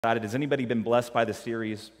Has anybody been blessed by the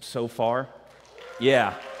series so far?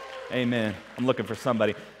 Yeah, amen. I'm looking for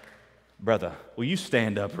somebody. Brother, will you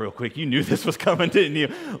stand up real quick? You knew this was coming, didn't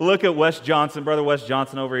you? Look at Wes Johnson. Brother Wes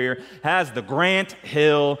Johnson over here has the Grant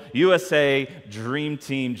Hill USA Dream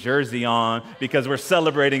Team jersey on because we're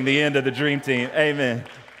celebrating the end of the Dream Team. Amen.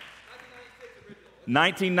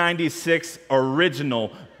 1996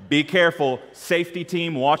 original. Be careful, safety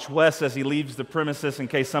team, watch Wes as he leaves the premises in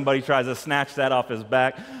case somebody tries to snatch that off his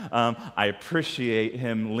back. I appreciate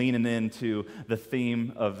him leaning into the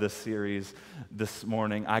theme of this series this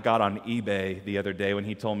morning. I got on eBay the other day when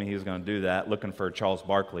he told me he was going to do that, looking for a Charles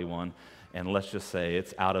Barkley one, and let's just say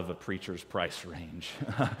it's out of a preacher's price range.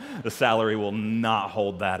 The salary will not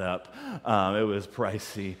hold that up. It was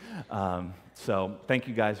pricey. So thank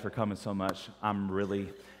you guys for coming so much. I'm really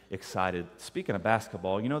excited. Speaking of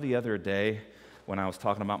basketball, you know the other day when I was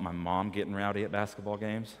talking about my mom getting rowdy at basketball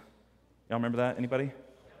games? Y'all remember that? Anybody?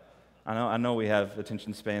 I know we have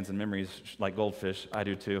attention spans and memories like goldfish. I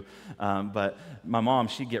do too. But my mom,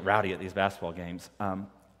 she'd get rowdy at these basketball games.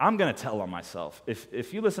 I'm going to tell on myself.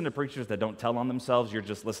 If you listen to preachers that don't tell on themselves, you're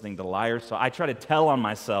just listening to liars. So I try to tell on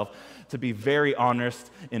myself to be very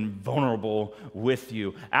honest and vulnerable with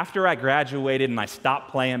you. After I graduated and I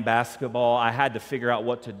stopped playing basketball, I had to figure out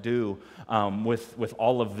what to do with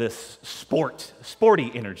all of this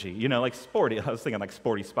sporty energy. You know, like sporty. I was thinking like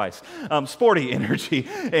Sporty Spice. Sporty energy.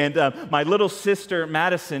 And my little sister,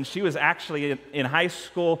 Madison, she was actually in high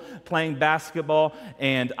school playing basketball.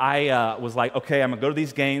 And I was like, okay, I'm going to go to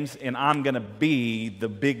these games and I'm going to be the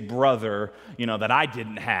big brother, you know, that I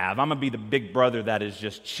didn't have. I'm going to be the big brother that is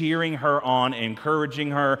just cheering her on,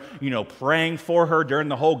 encouraging her, you know, praying for her during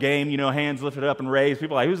the whole game, you know, hands lifted up and raised.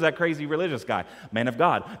 People are like, who's that crazy religious guy? Man of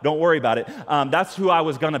God. Don't worry about it. That's who I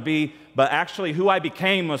was going to be, but actually who I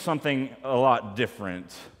became was something a lot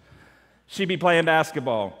different. She'd be playing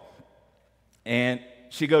basketball, and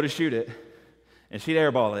she'd go to shoot it, and she'd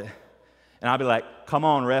airball it, and I'd be like, come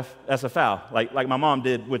on, ref, that's a foul, like my mom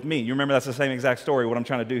did with me. You remember that's the same exact story. What I'm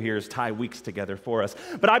trying to do here is tie weeks together for us.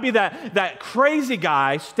 But I'd be that crazy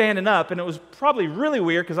guy standing up, and it was probably really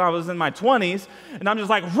weird because I was in my 20s, and I'm just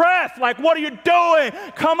like, ref, like, what are you doing?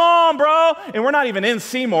 Come on, bro. And we're not even in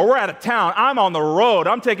Seymour. We're out of town. I'm on the road.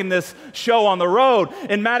 I'm taking this show on the road.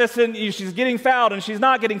 And Madison, she's getting fouled, and she's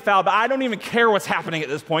not getting fouled, but I don't even care what's happening at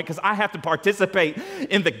this point because I have to participate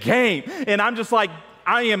in the game. And I'm just like,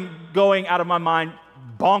 I am going out of my mind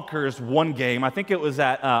bonkers one game. I think it was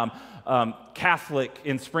at Catholic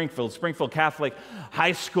in Springfield Catholic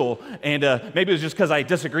High School. And maybe it was just because I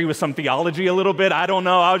disagree with some theology a little bit. I don't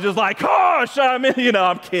know. I was just like, gosh, I'm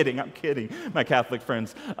kidding. My Catholic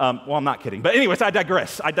friends. Well, I'm not kidding. But anyways, I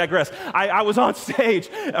digress. I was on stage.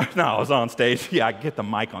 No, I was on stage. Yeah, I get the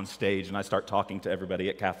mic on stage and I start talking to everybody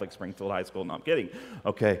at Catholic Springfield High School. No, I'm kidding.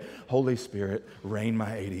 Okay, Holy Spirit, rein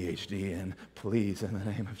my ADHD in, please, in the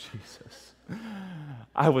name of Jesus.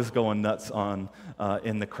 I was going nuts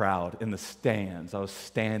in the crowd, in the stands. I was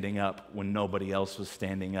standing up when nobody else was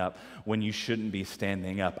standing up, when you shouldn't be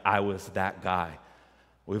standing up. I was that guy.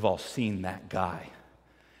 We've all seen that guy,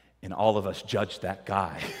 and all of us judged that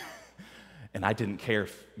guy. And I didn't care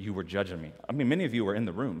if you were judging me. I mean, many of you were in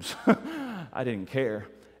the rooms. I didn't care.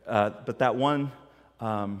 But that one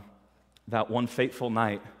fateful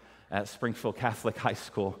night at Springfield Catholic High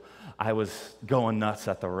School, I was going nuts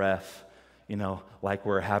at the ref. You know, like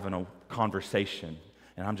we're having a conversation,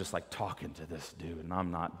 and I'm just like talking to this dude, and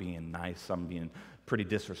I'm not being nice. I'm being pretty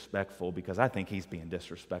disrespectful because I think he's being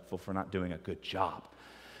disrespectful for not doing a good job.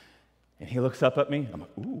 And he looks up at me. I'm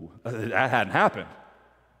like, ooh, that hadn't happened.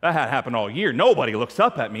 That hadn't happened all year. Nobody looks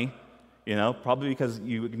up at me, you know, probably because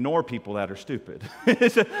you ignore people that are stupid.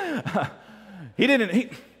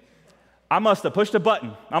 I must have pushed a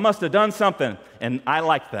button. I must have done something. And I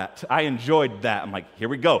liked that. I enjoyed that. I'm like, here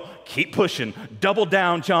we go. Keep pushing. Double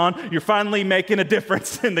down, John. You're finally making a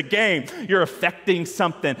difference in the game. You're affecting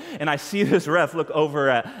something. And I see this ref look over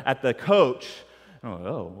at the coach. I'm like,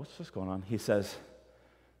 oh, what's this going on? He says,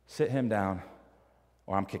 sit him down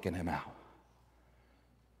or I'm kicking him out.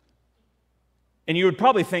 And you would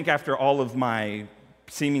probably think after all of my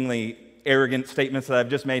seemingly arrogant statements that I've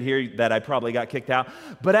just made here that I probably got kicked out.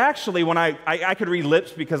 But actually, when I could read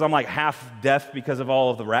lips because I'm like half deaf because of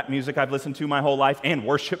all of the rap music I've listened to my whole life, and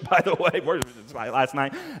worship, by the way. Worship last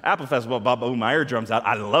night, Apple Festival, boom, my eardrums out.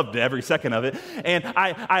 I loved every second of it. And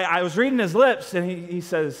I was reading his lips, and he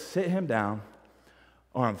says, sit him down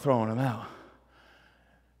or I'm throwing him out.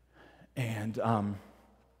 And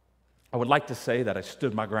I would like to say that I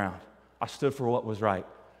stood my ground. I stood for what was right.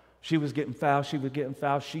 She was getting fouled.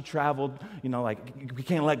 She traveled, like, we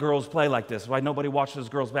can't let girls play like this. Why nobody watches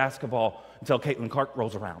girls basketball until Caitlin Clark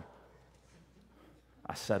rolls around?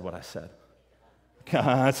 I said what I said.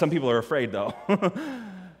 Some people are afraid, though.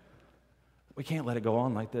 We can't let it go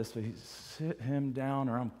on like this. So he sit him down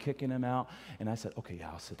or I'm kicking him out. And I said, okay,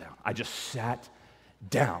 yeah, I'll sit down. I just sat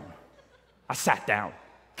down. I sat down.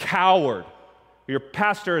 Coward. Your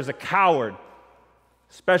pastor is a coward,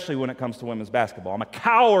 especially when it comes to women's basketball. I'm a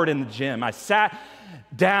coward in the gym. I sat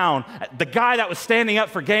down. The guy that was standing up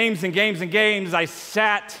for games and games and games, I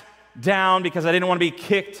sat down because I didn't want to be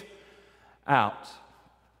kicked out.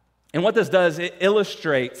 And what this does, it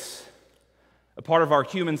illustrates a part of our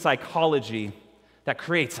human psychology that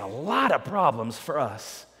creates a lot of problems for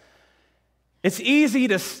us. It's easy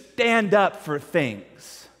to stand up for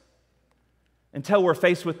things until we're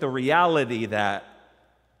faced with the reality that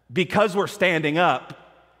because we're standing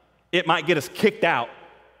up, it might get us kicked out,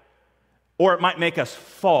 or it might make us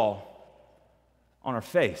fall on our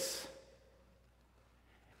face.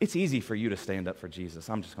 It's easy for you to stand up for Jesus.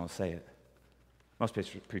 I'm just going to say it. Most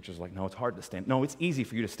preachers are like, no, it's hard to stand. No, it's easy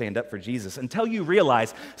for you to stand up for Jesus until you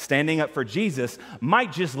realize standing up for Jesus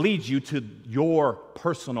might just lead you to your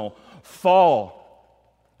personal fall.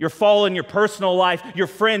 Your fall in your personal life, your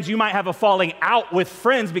friends, you might have a falling out with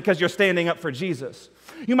friends because you're standing up for Jesus.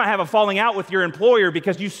 You might have a falling out with your employer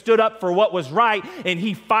because you stood up for what was right and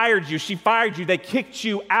he fired you, she fired you, they kicked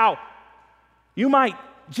you out. You might,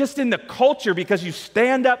 just in the culture, because you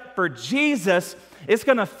stand up for Jesus, it's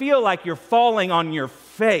going to feel like you're falling on your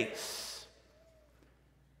face.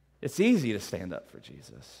 It's easy to stand up for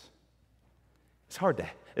Jesus. It's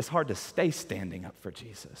hard to stay standing up for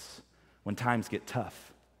Jesus when times get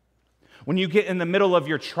tough. When you get in the middle of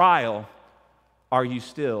your trial, are you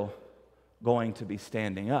still going to be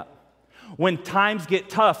standing up? When times get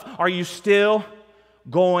tough, are you still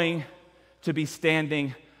going to be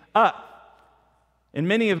standing up? And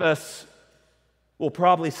many of us will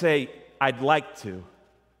probably say, I'd like to.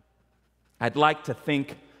 I'd like to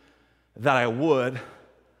think that I would,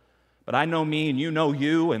 but I know me and you know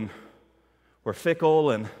you, and we're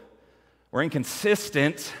fickle and we're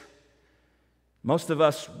inconsistent. Most of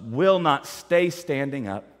us will not stay standing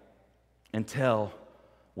up until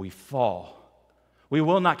we fall. We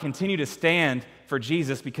will not continue to stand for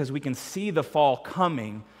Jesus because we can see the fall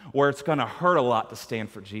coming where it's going to hurt a lot to stand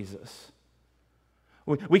for Jesus.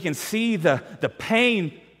 We can see the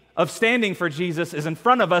pain of standing for Jesus is in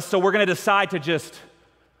front of us, so we're going to decide to just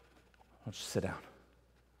sit down.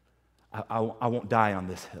 I won't die on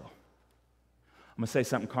this hill. I'm going to say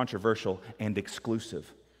something controversial and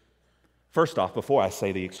exclusive. First off, before I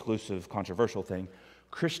say the exclusive, controversial thing,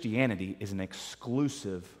 Christianity is an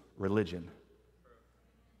exclusive religion.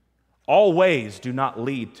 All ways do not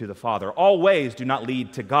lead to the Father. All ways do not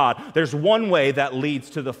lead to God. There's one way that leads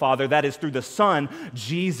to the Father, that is through the Son,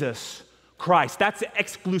 Jesus Christ. That's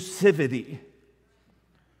exclusivity.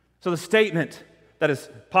 So the statement that is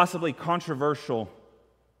possibly controversial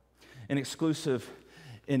and exclusive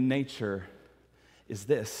in nature is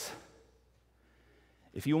this: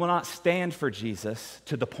 if you will not stand for Jesus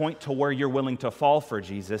to the point to where you're willing to fall for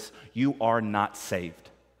Jesus, you are not saved.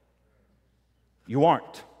 You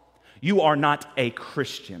aren't. You are not a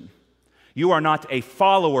Christian. You are not a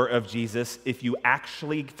follower of Jesus if you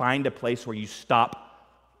actually find a place where you stop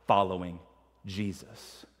following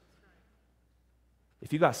Jesus.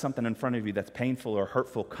 If you got something in front of you that's painful or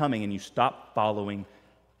hurtful coming and you stop following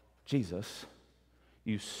Jesus,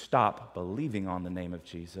 you stop believing on the name of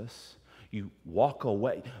Jesus, you walk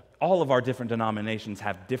away. All of our different denominations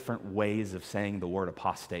have different ways of saying the word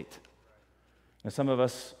apostate. And some of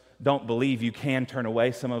us don't believe you can turn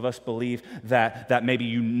away. Some of us believe that maybe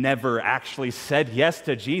you never actually said yes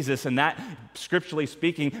to Jesus, and that, scripturally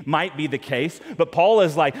speaking, might be the case. But Paul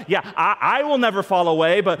is like, yeah, I will never fall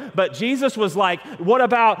away, but Jesus was like, what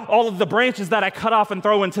about all of the branches that I cut off and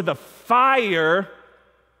throw into the fire?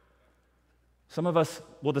 Some of us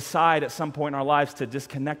will decide at some point in our lives to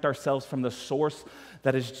disconnect ourselves from the source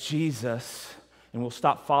that is Jesus, and we'll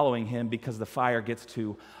stop following him because the fire gets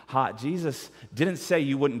too hot. Jesus didn't say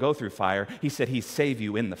you wouldn't go through fire. He said he'd save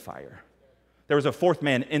you in the fire. There was a fourth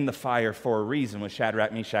man in the fire for a reason with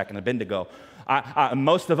Shadrach, Meshach, and Abednego.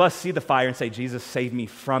 Most of us see the fire and say, Jesus, save me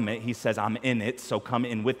from it. He says, I'm in it, so come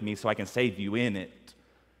in with me so I can save you in it.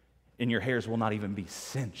 And your hairs will not even be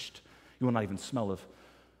singed. You will not even smell of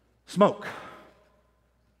smoke.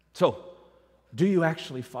 So, do you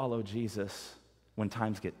actually follow Jesus when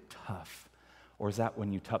times get tough? Or is that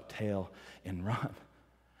when you tuck tail and run?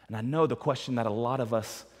 And I know the question that a lot of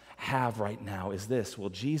us have right now is this: will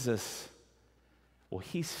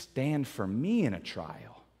he stand for me in a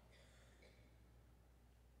trial?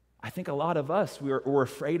 I think a lot of us, we're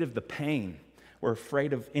afraid of the pain. We're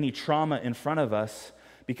afraid of any trauma in front of us,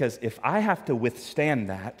 because if I have to withstand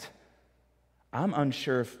that, I'm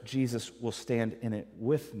unsure if Jesus will stand in it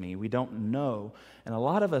with me. We don't know. And a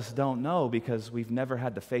lot of us don't know because we've never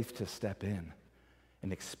had the faith to step in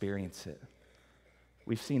and experience it.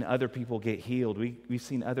 We've seen other people get healed. We've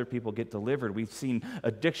seen other people get delivered. We've seen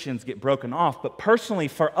addictions get broken off. But personally,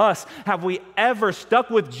 for us, have we ever stuck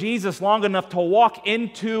with Jesus long enough to walk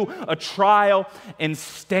into a trial and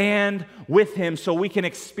stand with him so we can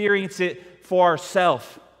experience it for ourselves?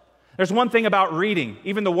 There's one thing about reading,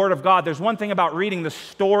 even the Word of God, there's one thing about reading the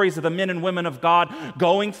stories of the men and women of God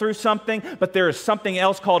going through something, but there is something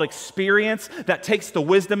else called experience that takes the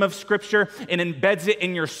wisdom of Scripture and embeds it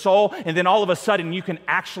in your soul, and then all of a sudden you can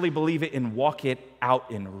actually believe it and walk it out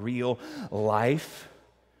in real life.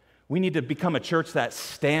 We need to become a church that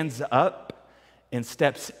stands up and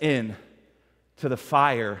steps in to the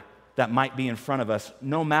fire that might be in front of us,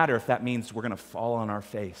 no matter if that means we're going to fall on our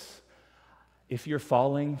face. If you're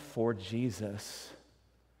falling for Jesus,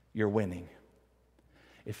 you're winning.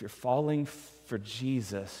 If you're falling for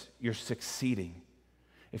Jesus, you're succeeding.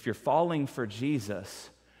 If you're falling for Jesus,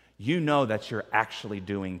 you know that you're actually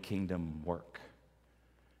doing kingdom work.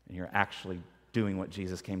 And you're actually doing what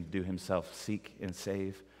Jesus came to do himself, seek and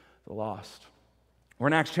save the lost. We're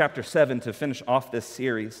in Acts chapter 7 to finish off this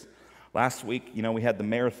series. Last week, we had the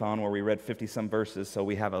marathon where we read 50-some verses, so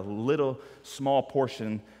we have a little small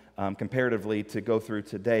portion comparatively to go through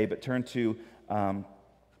today, but turn to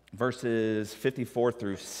verses 54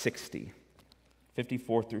 through 60.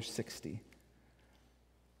 54 through 60. It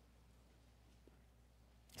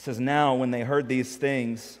says, "Now when they heard these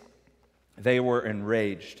things, they were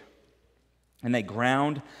enraged, and they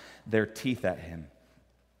ground their teeth at him.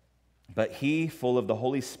 But he, full of the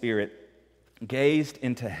Holy Spirit, gazed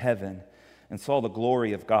into heaven and saw the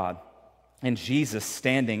glory of God, and Jesus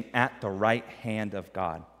standing at the right hand of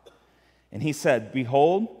God. And he said,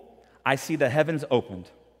 'Behold, I see the heavens opened,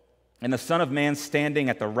 and the Son of Man standing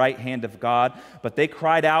at the right hand of God.' But they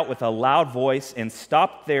cried out with a loud voice and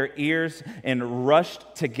stopped their ears and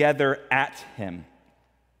rushed together at him.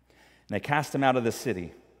 And they cast him out of the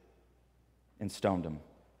city and stoned him.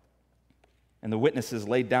 And the witnesses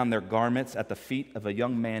laid down their garments at the feet of a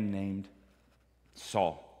young man named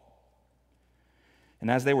Saul. And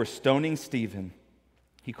as they were stoning Stephen,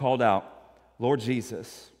 he called out, 'Lord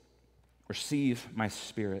Jesus, receive my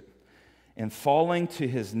spirit.' And falling to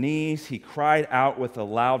his knees, he cried out with a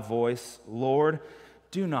loud voice, 'Lord,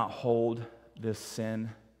 do not hold this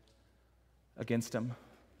sin against him.'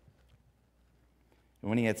 And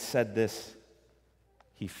when he had said this,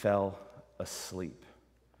 he fell asleep,"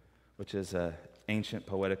 which is an ancient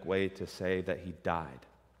poetic way to say that he died.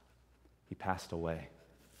 He passed away.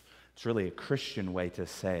 It's really a Christian way to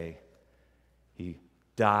say he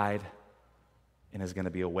died and is going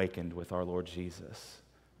to be awakened with our Lord Jesus.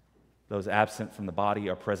 Those absent from the body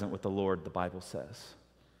are present with the Lord, the Bible says.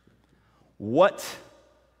 What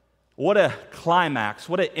a climax,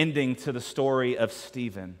 what an ending to the story of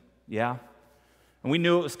Stephen, yeah? And we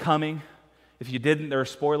knew it was coming. If you didn't, there are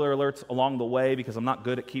spoiler alerts along the way because I'm not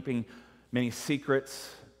good at keeping many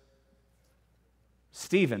secrets.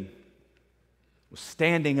 Stephen was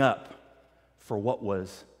standing up for what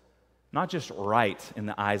was not just right in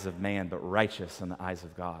the eyes of man, but righteous in the eyes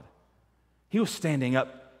of God. He was standing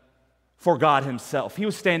up for God himself. He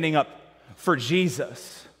was standing up for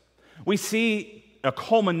Jesus. We see a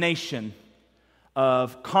culmination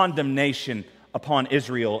of condemnation upon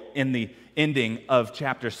Israel in the ending of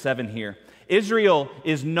chapter 7 here. Israel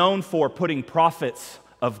is known for putting prophets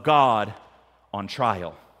of God on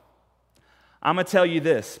trial. I'm going to tell you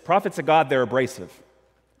this. Prophets of God, they're abrasive.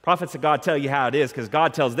 Prophets of God tell you how it is because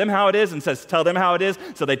God tells them how it is and says, tell them how it is,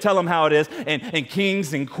 so they tell them how it is. And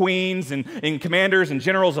kings and queens and commanders and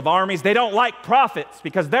generals of armies, they don't like prophets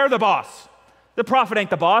because they're the boss. The prophet ain't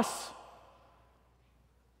the boss.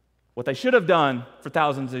 What they should have done for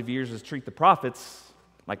thousands of years is treat the prophets,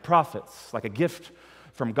 like a gift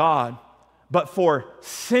from God. But for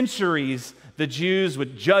centuries, the Jews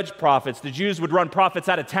would judge prophets. The Jews would run prophets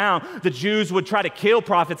out of town. The Jews would try to kill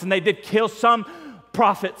prophets, and they did kill some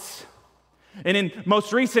prophets. And in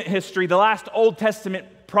most recent history, the last Old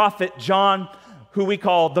Testament prophet, John, who we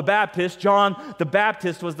call the Baptist, John the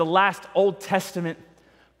Baptist was the last Old Testament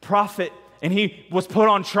prophet, and he was put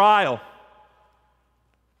on trial.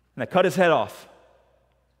 And they cut his head off.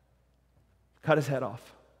 Cut his head off.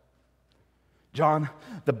 John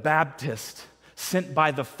the Baptist, sent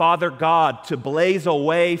by the Father God to blaze a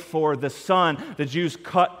way for the Son, the Jews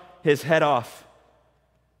cut his head off.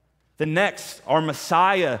 The next, our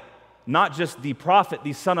Messiah, not just the prophet,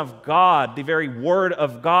 the Son of God, the very Word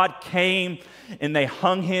of God came and they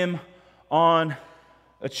hung him on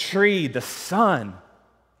a tree, the Son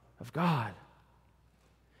of God.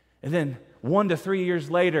 And then 1 to 3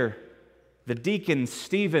 years later, the deacon,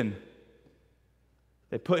 Stephen,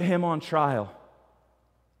 they put him on trial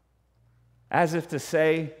as if to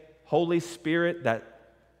say, Holy Spirit that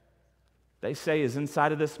they say is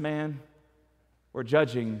inside of this man, we're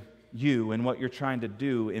judging you and what you're trying to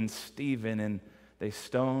do in Stephen, and they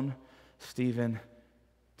stone Stephen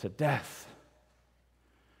to death.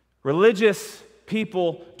 Religious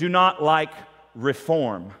people do not like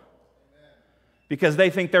reform because they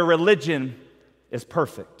think their religion is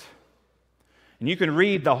perfect. And you can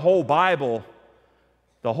read the whole Bible,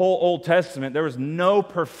 the whole Old Testament. There was no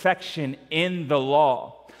perfection in the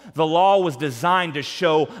law. The law was designed to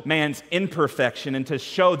show man's imperfection and to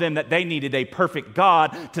show them that they needed a perfect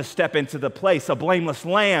God to step into the place, a blameless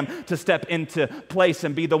lamb to step into place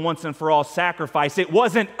and be the once and for all sacrifice. It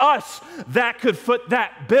wasn't us that could foot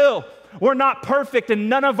that bill. We're not perfect, and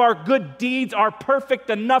none of our good deeds are perfect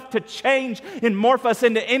enough to change and morph us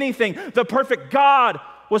into anything. The perfect God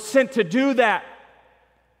was sent to do that.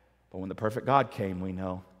 But when the perfect God came, we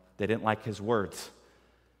know they didn't like his words,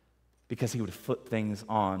 because he would flip things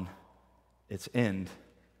on its end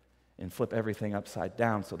and flip everything upside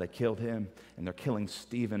down. So they killed him, and they're killing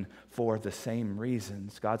Stephen for the same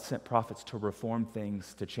reasons. God sent prophets to reform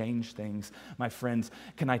things, to change things. My friends,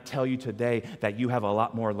 can I tell you today that you have a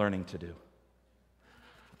lot more learning to do?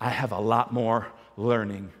 I have a lot more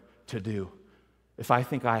learning to do. If I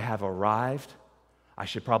think I have arrived, I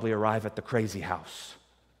should probably arrive at the crazy house.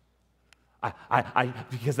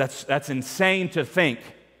 Because that's insane to think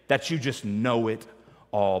that you just know it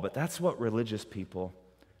all. But that's what religious people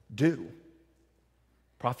do.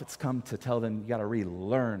 Prophets come to tell them, you got to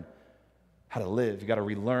relearn how to live. You got to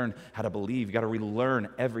relearn how to believe. You got to relearn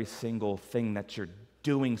every single thing that you're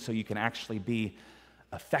doing so you can actually be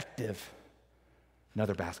effective.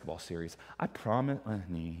 Another basketball series. I promise. I'm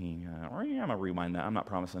going to rewind that. I'm not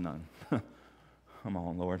promising none. Come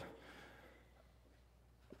on, Lord.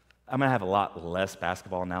 I'm going to have a lot less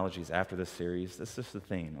basketball analogies after this series. This is just the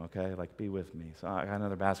theme, okay? Like, be with me. So I got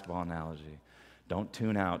another basketball analogy. Don't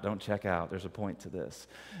tune out. Don't check out. There's a point to this.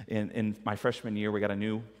 In my freshman year, we got a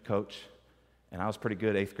new coach, and I was pretty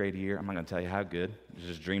good 8th grade year. I'm not going to tell you how good. It was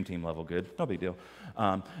just dream team level good. No big deal.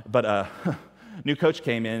 But new coach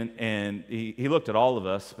came in, and he looked at all of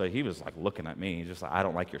us, but he was, like, looking at me. He's just like, I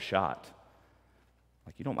don't like your shot.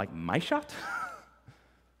 Like, you don't like my shot?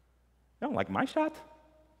 You don't like my shot?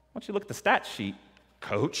 Why don't you look at the stat sheet,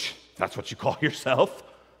 coach? That's what you call yourself.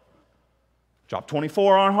 Dropped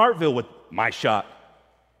 24 on Hartville with my shot.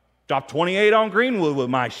 Dropped 28 on Greenwood with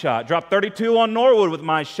my shot. Dropped 32 on Norwood with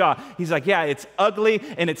my shot. He's like, yeah, it's ugly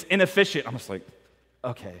and it's inefficient. I'm just like,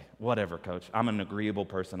 okay, whatever, coach. I'm an agreeable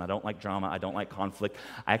person. I don't like drama. I don't like conflict.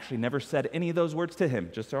 I actually never said any of those words to him.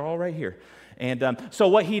 Just they're all right here. And so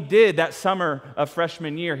what he did that summer of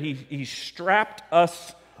freshman year, he strapped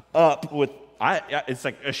us up with it's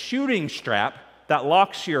like a shooting strap that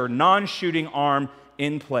locks your non-shooting arm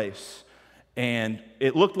in place. And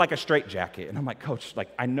it looked like a straitjacket. And I'm like, coach, like,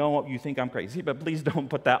 I know you think I'm crazy, but please don't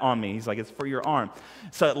put that on me. He's like, it's for your arm.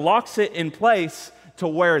 So it locks it in place to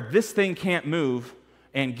where this thing can't move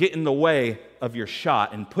and get in the way of your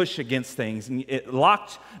shot and push against things. And it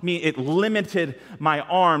locked me, it limited my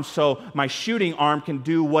arm so my shooting arm can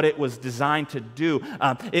do what it was designed to do.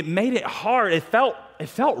 It made it hard. It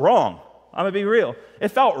felt wrong. I'm going to be real. It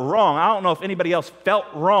felt wrong. I don't know if anybody else felt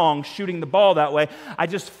wrong shooting the ball that way. I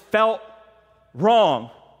just felt wrong.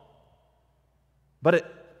 But it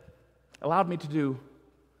allowed me to do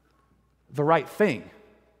the right thing.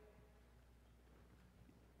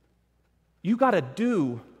 You got to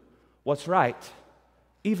do what's right,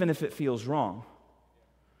 even if it feels wrong.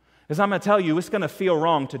 Because I'm going to tell you, it's going to feel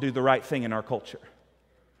wrong to do the right thing in our culture.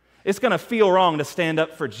 It's going to feel wrong to stand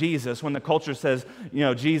up for Jesus when the culture says, you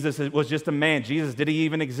know, Jesus was just a man. Jesus, did he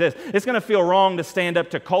even exist? It's going to feel wrong to stand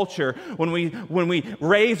up to culture when we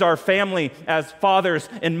raise our family as fathers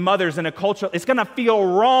and mothers in a culture. It's going to feel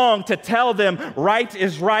wrong to tell them right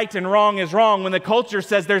is right and wrong is wrong when the culture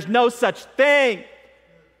says there's no such thing.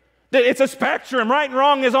 It's a spectrum. Right and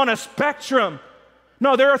wrong is on a spectrum.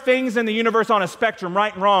 No, there are things in the universe on a spectrum.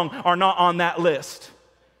 Right and wrong are not on that list.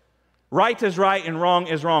 Right is right and wrong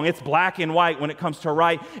is wrong. It's black and white when it comes to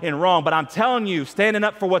right and wrong. But I'm telling you, standing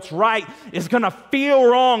up for what's right is going to feel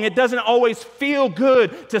wrong. It doesn't always feel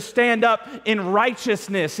good to stand up in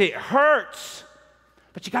righteousness. It hurts,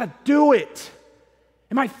 but you got to do it.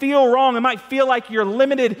 It might feel wrong. It might feel like you're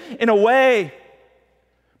limited in a way.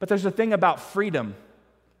 But there's a thing about freedom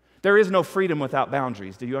There is no freedom without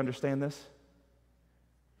boundaries. Do you understand this?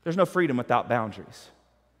 There's no freedom without boundaries.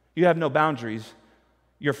 You have no boundaries,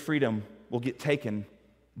 your freedom will get taken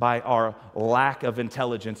by our lack of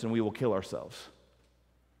intelligence and we will kill ourselves.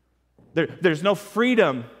 There's no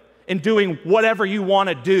freedom in doing whatever you want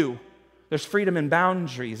to do. There's freedom in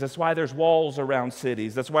boundaries. That's why there's walls around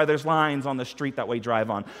cities. That's why there's lines on the street that we drive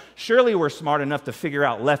on. Surely we're smart enough to figure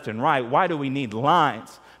out left and right. Why do we need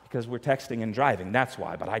lines? Because we're texting and driving. That's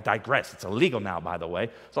why. But I digress. It's illegal now, by the way. I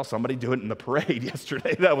saw somebody do it in the parade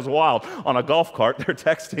yesterday. That was wild. On a golf cart, they're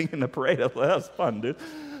texting in the parade. That was fun, dude.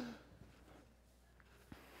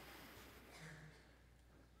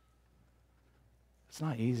 It's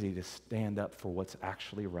not easy to stand up for what's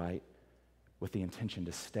actually right with the intention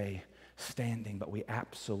to stay standing, but we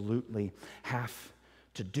absolutely have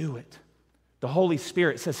to do it. The Holy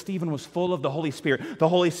Spirit says Stephen was full of the Holy Spirit. The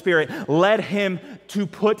Holy Spirit led him to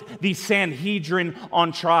put the Sanhedrin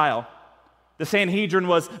on trial. The Sanhedrin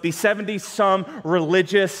was the 70-some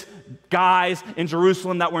religious guys in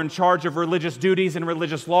Jerusalem that were in charge of religious duties and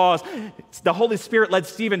religious laws. The Holy Spirit led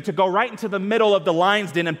Stephen to go right into the middle of the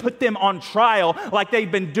lion's den and put them on trial like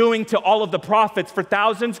they'd been doing to all of the prophets for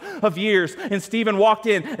thousands of years. And Stephen walked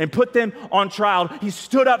in and put them on trial. He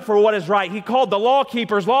stood up for what is right. He called the law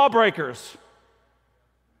keepers lawbreakers.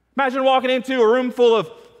 Imagine walking into a room full of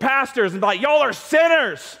pastors and be like, y'all are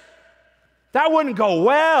sinners. That wouldn't go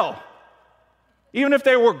well. Even if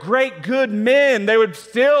they were great, good men, they would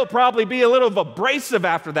still probably be a little abrasive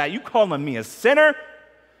after that. You calling me a sinner?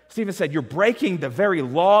 Stephen said, you're breaking the very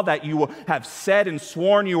law that you have said and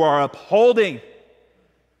sworn you are upholding.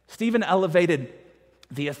 Stephen elevated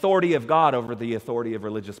the authority of God over the authority of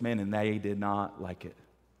religious men, and they did not like it.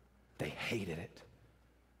 They hated it.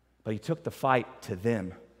 But he took the fight to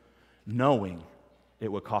them, knowing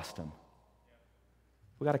it would cost him.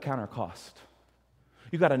 We got to count our cost.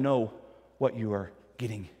 You got to know what you are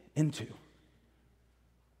getting into.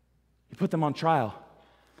 You put them on trial.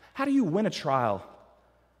 How do you win a trial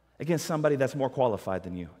against somebody that's more qualified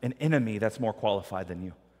than you, an enemy that's more qualified than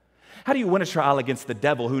you? How do you win a trial against the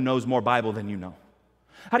devil who knows more Bible than you know?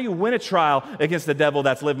 How do you win a trial against the devil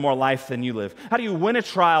that's lived more life than you live? How do you win a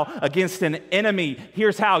trial against an enemy?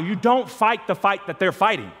 Here's how. You don't fight the fight that they're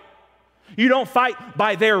fighting. You don't fight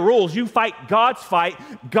by their rules. You fight God's fight,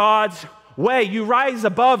 God's way. You rise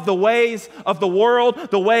above the ways of the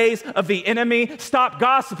world, the ways of the enemy. Stop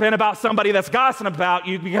gossiping about somebody that's gossiping about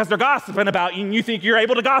you because they're gossiping about you and you think you're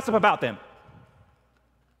able to gossip about them.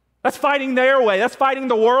 That's fighting their way. That's fighting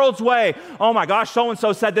the world's way. Oh my gosh,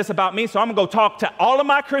 so-and-so said this about me, so I'm going to go talk to all of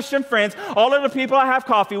my Christian friends, all of the people I have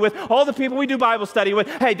coffee with, all the people we do Bible study with.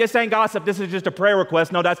 Hey, this ain't gossip. This is just a prayer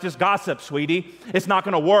request. No, that's just gossip, sweetie. It's not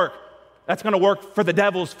going to work. That's going to work for the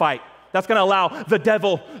devil's fight. That's going to allow the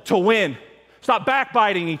devil to win. Stop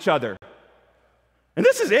backbiting each other. And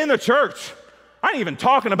this is in the church. I ain't even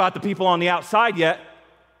talking about the people on the outside yet.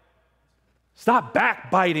 Stop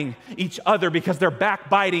backbiting each other because they're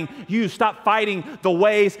backbiting you. Stop fighting the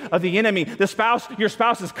ways of the enemy. Your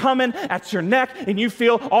spouse is coming at your neck and you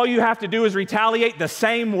feel all you have to do is retaliate the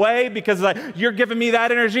same way because you're giving me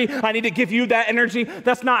that energy. I need to give you that energy.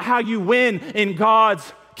 That's not how you win in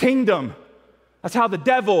God's kingdom. That's how the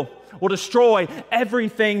devil will destroy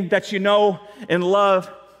everything that you know and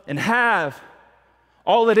love and have.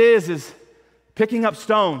 All it is picking up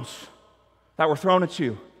stones that were thrown at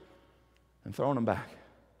you and throwing them back.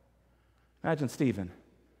 Imagine Stephen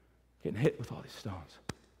getting hit with all these stones.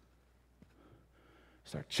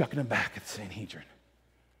 Start chucking them back at the Sanhedrin.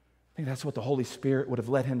 I think that's what the Holy Spirit would have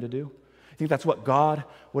led him to do. I think that's what God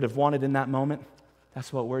would have wanted in that moment.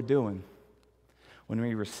 That's what we're doing when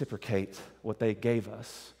we reciprocate what they gave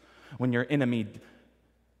us. When your enemy,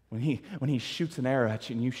 when he shoots an arrow at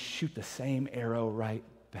you and you shoot the same arrow right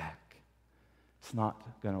back, it's not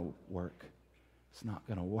going to work. It's not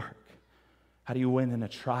going to work. How do you win in a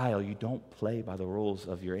trial? You don't play by the rules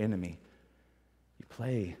of your enemy. You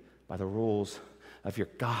play by the rules of your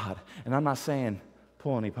God. And I'm not saying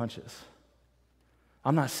pull any punches.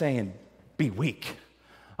 I'm not saying be weak.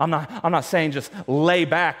 I'm not saying just lay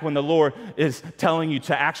back when the Lord is telling you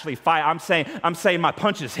to actually fight. I'm saying my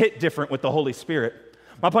punches hit different with the Holy Spirit.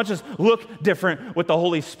 My punches look different with the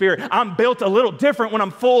Holy Spirit. I'm built a little different when I'm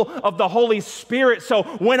full of the Holy Spirit. So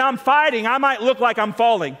when I'm fighting, I might look like I'm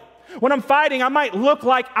falling. When I'm fighting, I might look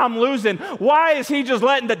like I'm losing. Why is he just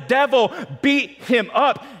letting the devil beat him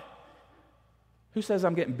up? Who says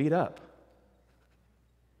I'm getting beat up?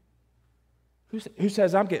 Who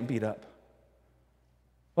says I'm getting beat up?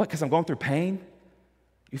 What, because I'm going through pain?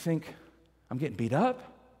 You think I'm getting beat up?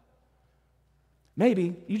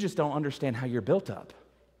 Maybe you just don't understand how you're built up.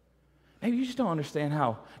 Maybe you just don't understand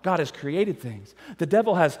how God has created things. The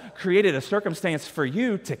devil has created a circumstance for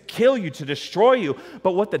you to kill you, to destroy you.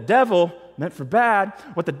 But what the devil meant for bad,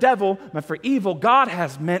 what the devil meant for evil, God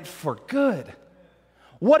has meant for good.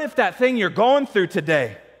 What if that thing you're going through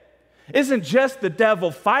today isn't just the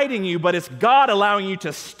devil fighting you, but it's God allowing you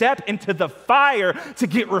to step into the fire to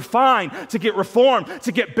get refined, to get reformed,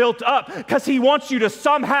 to get built up, because he wants you to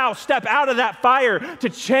somehow step out of that fire to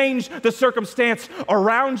change the circumstance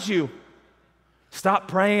around you. Stop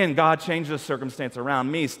praying, God, change the circumstance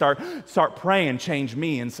around me. Start praying, change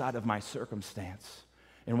me inside of my circumstance,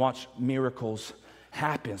 and watch miracles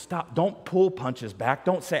happen. Don't pull punches back.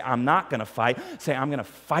 Don't say, I'm not going to fight. Say, I'm going to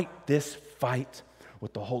fight this fight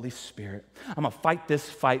with the Holy Spirit. I'm going to fight this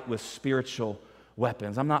fight with spiritual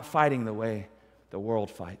weapons. I'm not fighting the way the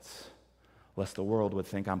world fights, lest the world would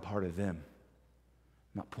think I'm part of them.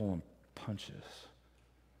 I'm not pulling punches.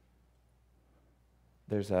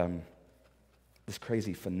 There's this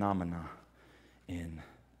crazy phenomena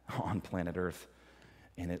on planet Earth,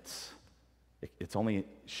 and it's only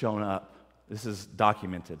shown up. This is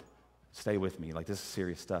documented. Stay with me. Like, this is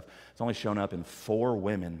serious stuff. It's only shown up in 4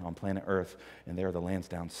 women on planet Earth, and they're the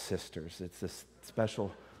Lansdowne sisters. It's a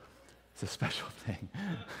special thing.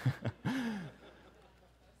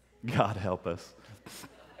 God help us.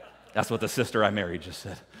 That's what the sister I married just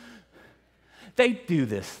said. They do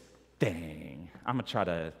this thing. I'm going to try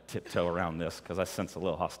to tiptoe around this because I sense a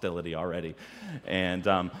little hostility already.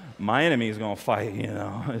 And my enemy is going to fight,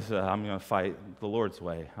 I'm going to fight the Lord's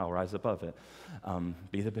way. I'll rise above it.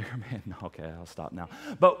 Be the bigger man. No, okay, I'll stop now.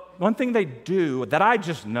 But one thing they do that I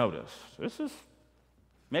just noticed,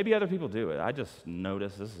 maybe other people do it. I just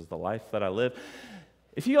noticed this is the life that I live.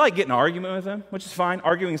 If you like get in an argument with them, which is fine,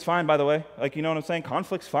 arguing is fine, by the way. Like, you know what I'm saying?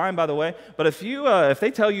 Conflict's fine, by the way. But if they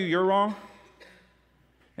tell you you're wrong,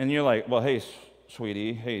 and you're like, well, hey,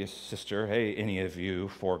 sweetie, hey, sister, hey, any of you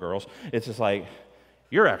 4 girls, it's just like,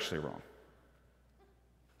 you're actually wrong.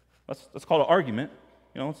 Let's call it an argument.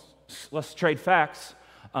 Let's trade facts.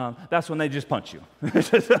 That's when they just punch you. That's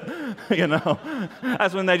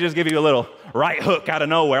when they just give you a little right hook out of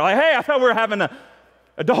nowhere. Like, hey, I thought we were having an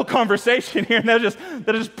adult conversation here, and they'll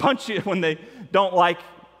just punch you when they don't like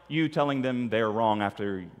you telling them they're wrong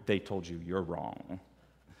after they told you you're wrong.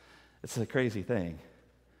 It's a crazy thing.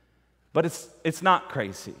 But it's not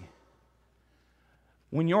crazy.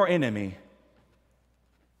 When your enemy,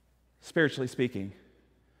 spiritually speaking,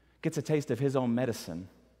 gets a taste of his own medicine,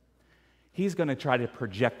 he's going to try to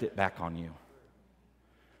project it back on you.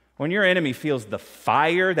 When your enemy feels the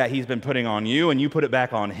fire that he's been putting on you and you put it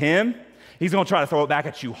back on him, he's going to try to throw it back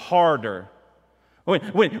at you harder.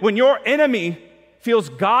 When your enemy feels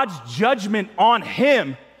God's judgment on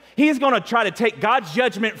him, he's going to try to take God's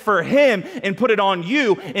judgment for him and put it on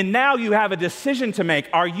you, and now you have a decision to make.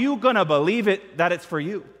 Are you going to believe it that it's for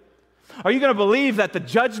you? Are you going to believe that the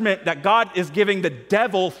judgment that God is giving the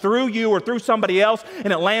devil through you or through somebody else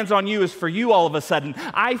and it lands on you is for you all of a sudden?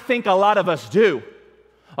 I think a lot of us do.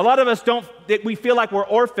 A lot of us don't. We feel like we're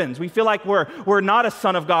orphans. We feel like we're not a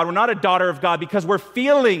son of God. We're not a daughter of God because we're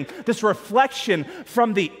feeling this reflection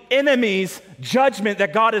from the enemy's judgment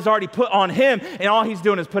that God has already put on him, and all he's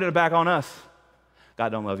doing is putting it back on us. God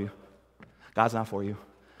don't love you. God's not for you.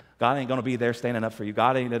 God ain't going to be there standing up for you.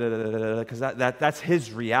 God ain't, because that's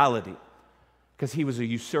his reality. Because he was a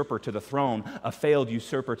usurper to the throne, a failed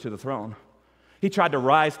usurper to the throne. He tried to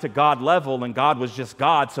rise to God level, and God was just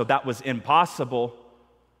God, so that was impossible.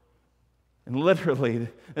 And literally,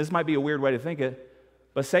 this might be a weird way to think it,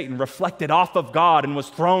 but Satan reflected off of God and was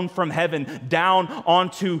thrown from heaven down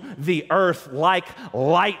onto the earth like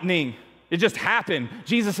lightning. It just happened.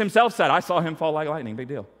 Jesus himself said, I saw him fall like lightning. Big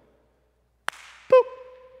deal. Boop.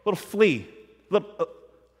 Little flea.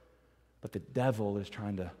 But the devil is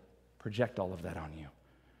trying to project all of that on you.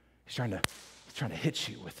 He's trying to hit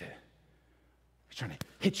you with it. He's trying to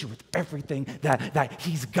hit you with everything that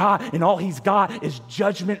he's got, and all he's got is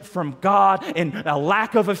judgment from God and a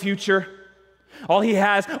lack of a future. All he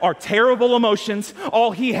has are terrible emotions.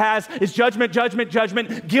 All he has is judgment, judgment,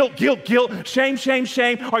 judgment, guilt, guilt, guilt, shame, shame,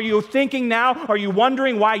 shame. Are you thinking now? Are you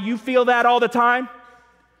wondering why you feel that all the time?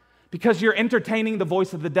 Because you're entertaining the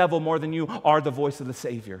voice of the devil more than you are the voice of the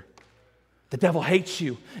Savior. The devil hates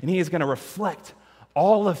you, and he is going to reflect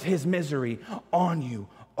all of his misery on you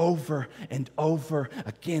over and over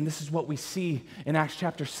again. This is what we see in Acts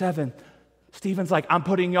chapter 7. Stephen's like, I'm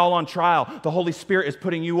putting y'all on trial. The Holy Spirit is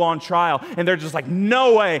putting you on trial. And they're just like,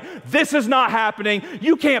 no way. This is not happening.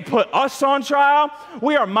 You can't put us on trial.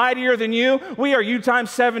 We are mightier than you. We are you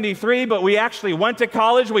times 73, but we actually went to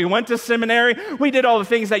college. We went to seminary. We did all the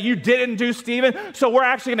things that you didn't do, Stephen. So we're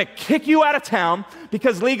actually going to kick you out of town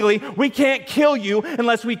because legally we can't kill you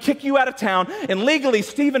unless we kick you out of town. And legally,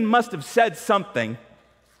 Stephen must have said something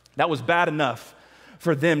that was bad enough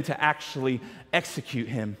for them to actually execute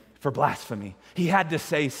him for blasphemy. He had to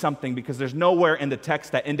say something because there's nowhere in the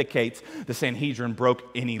text that indicates the Sanhedrin broke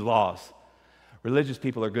any laws. Religious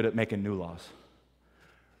people are good at making new laws.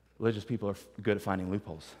 Religious people are good at finding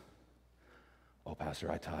loopholes. Oh,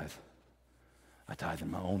 Pastor, I tithe. I tithe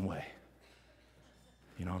in my own way.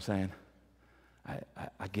 You know what I'm saying?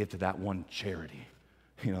 I give to that one charity.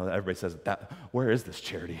 You know, everybody says, where is this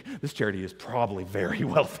charity? This charity is probably very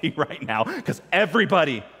wealthy right now because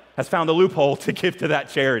everybody has found a loophole to give to that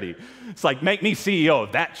charity. It's like, make me CEO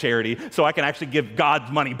of that charity so I can actually give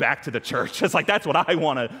God's money back to the church. It's like, that's what I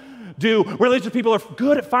want to do. Religious people are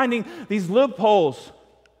good at finding these loopholes.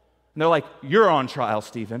 And they're like, you're on trial,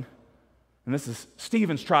 Stephen. And this is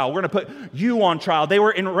Stephen's trial. We're going to put you on trial. They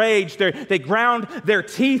were enraged. They ground their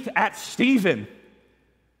teeth at Stephen.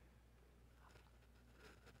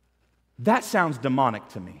 That sounds demonic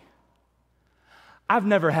to me. I've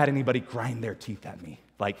never had anybody grind their teeth at me,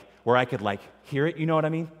 like where I could hear it, you know what I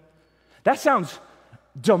mean? That sounds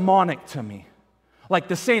demonic to me. Like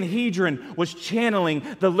the Sanhedrin was channeling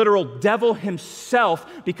the literal devil himself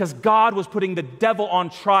because God was putting the devil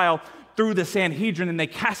on trial through the Sanhedrin, and they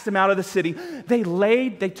cast him out of the city.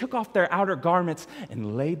 They took off their outer garments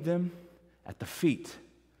and laid them at the feet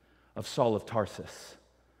of Saul of Tarsus.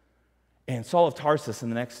 And Saul of Tarsus, in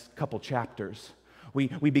the next couple chapters, we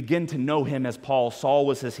begin to know him as Paul. Saul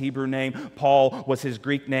was his Hebrew name. Paul was his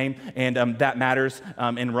Greek name, and that matters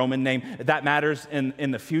in Roman name. That matters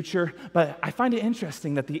in the future. But I find it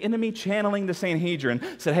interesting that the enemy channeling the Sanhedrin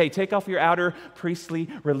said, hey, take off your outer priestly,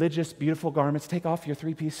 religious, beautiful garments. Take off your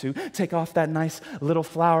three-piece suit. Take off that nice little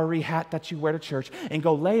flowery hat that you wear to church and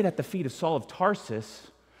go lay it at the feet of Saul of Tarsus,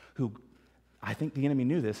 who, I think the enemy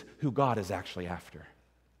knew this, who God is actually after.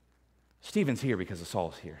 Stephen's here because of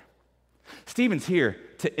Saul's here. Stephen's here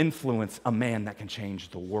to influence a man that can change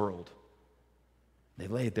the world. They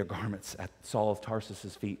laid their garments at Saul of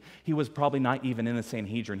Tarsus' feet. He was probably not even in the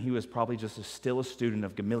Sanhedrin. He was probably just still a student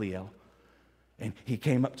of Gamaliel. And he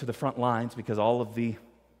came up to the front lines because all of the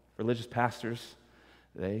religious pastors,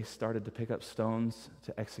 they started to pick up stones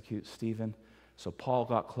to execute Stephen. So Paul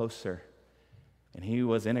got closer, and he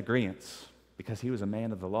was in agreement because he was a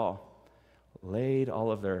man of the law, laid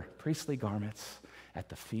all of their priestly garments at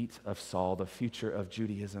the feet of Saul, the future of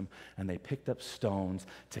Judaism, and they picked up stones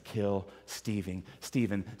to kill Stephen,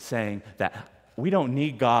 saying that we don't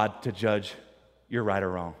need God to judge you're right or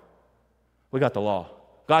wrong. We got the law.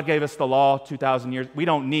 God gave us the law 2,000 years. We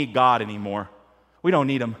don't need God anymore. We don't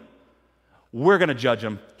need him. We're going to judge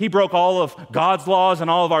him. He broke all of God's laws and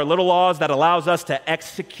all of our little laws that allows us to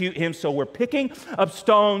execute him, so we're picking up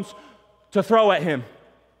stones to throw at him.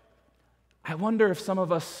 I wonder if some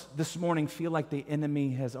of us this morning feel like the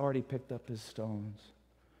enemy has already picked up his stones,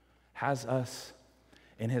 has us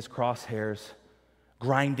in his crosshairs,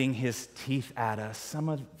 grinding his teeth at us. Some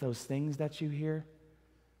of those things that you hear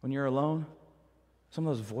when you're alone, some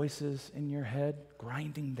of those voices in your head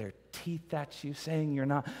grinding their teeth at you, saying you're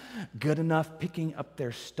not good enough, picking up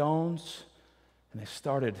their stones, and they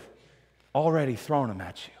started already throwing them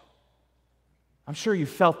at you. I'm sure you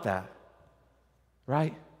felt that,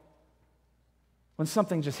 right? When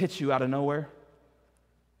something just hits you out of nowhere,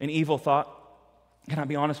 an evil thought, can I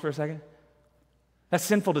be honest for a second? That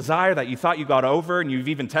sinful desire that you thought you got over and you've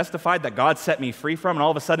even testified that God set me free from, and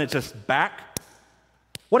all of a sudden it's just back.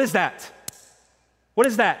 What is that? What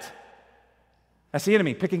is that? That's the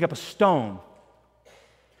enemy picking up a stone,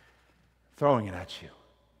 throwing it at you.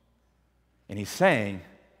 And he's saying,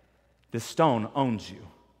 this stone owns you.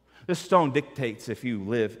 This stone dictates if you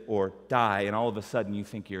live or die, and all of a sudden you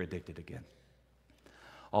think you're addicted again.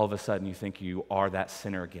 All of a sudden you think you are that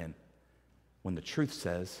sinner again, when the truth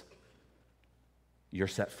says you're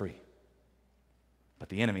set free. But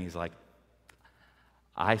the enemy is like,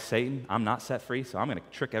 Satan, I'm not set free, so I'm going to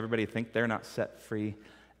trick everybody to think they're not set free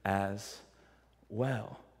as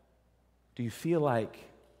well. Do you feel like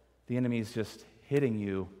the enemy is just hitting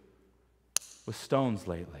you with stones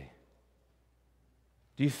lately?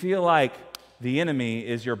 Do you feel like the enemy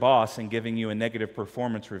is your boss and giving you a negative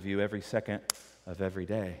performance review every second of every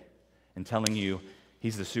day and telling you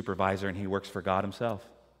he's the supervisor and he works for God himself?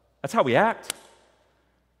 That's how we act.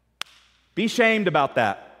 Be shamed about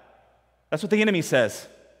that. That's what the enemy says.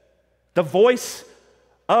 The voice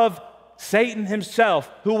of Satan himself,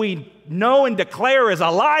 who we know and declare is a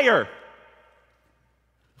liar.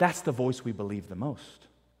 That's the voice we believe the most.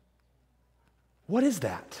 What is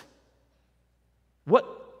that?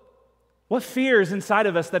 What fear is inside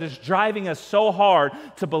of us that is driving us so hard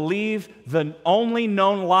to believe the only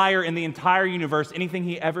known liar in the entire universe, anything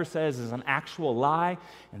he ever says is an actual lie,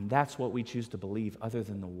 and that's what we choose to believe other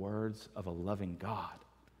than the words of a loving God?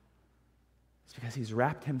 It's because he's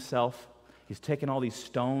wrapped himself, he's taken all these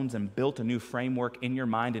stones and built a new framework in your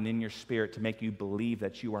mind and in your spirit to make you believe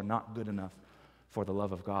that you are not good enough for the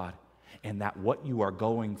love of God, and that what you are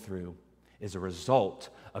going through is a result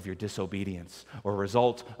of your disobedience, or a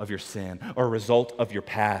result of your sin, or a result of your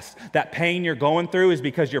past. That pain you're going through is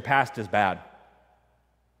because your past is bad.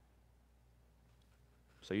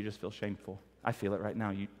 So you just feel shameful. I feel it right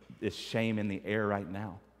now. There's shame in the air right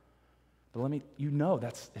now. But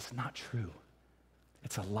it's not true.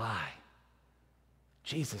 It's a lie.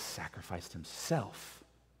 Jesus sacrificed himself.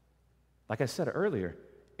 Like I said earlier,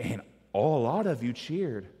 and a lot of you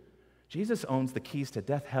cheered. Jesus owns the keys to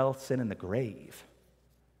death, hell, sin, and the grave.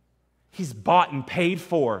 He's bought and paid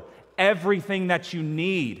for everything that you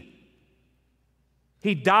need.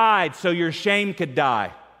 He died so your shame could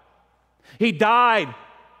die. He died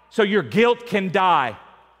so your guilt can die.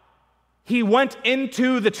 He went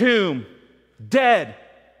into the tomb, dead,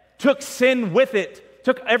 took sin with it,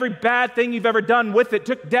 took every bad thing you've ever done with it,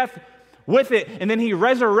 took death with it, and then he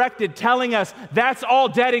resurrected, telling us, that's all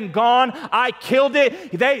dead and gone. I killed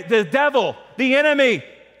it. The devil, the enemy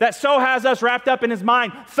that so has us wrapped up in his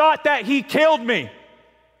mind, thought that he killed me.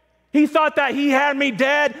 He thought that he had me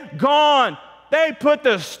dead, gone. They put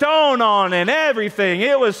the stone on and everything.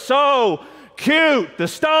 It was so cute. The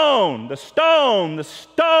stone.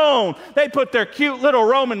 They put their cute little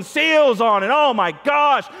Roman seals on, and oh my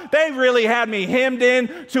gosh, they really had me hemmed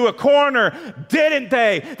in to a corner, didn't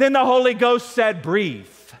they? Then the Holy Ghost said, breathe.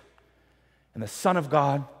 And the Son of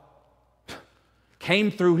God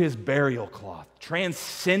came through his burial cloth,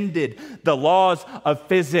 transcended the laws of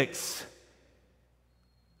physics.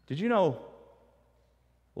 Did you know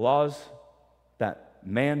laws that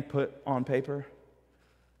man put on paper,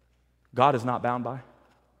 God is not bound by?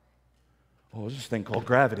 Oh, there's this thing called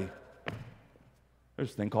gravity. There's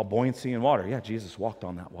this thing called buoyancy in water. Yeah, Jesus walked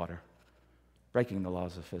on that water, breaking the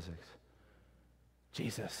laws of physics.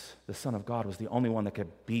 Jesus, the Son of God, was the only one that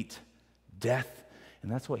could beat death,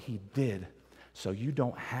 and that's what he did. So you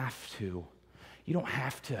don't have to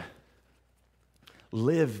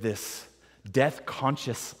live this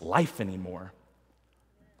death-conscious life anymore.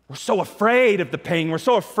 We're so afraid of the pain. We're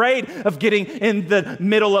so afraid of getting in the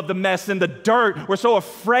middle of the mess, in the dirt. We're so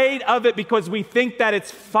afraid of it because we think that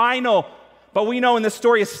it's final. But we know in the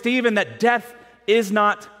story of Stephen that death is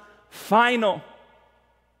not final.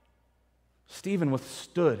 Stephen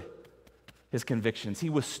withstood his convictions. He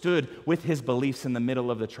withstood with his beliefs in the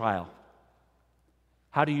middle of the trial.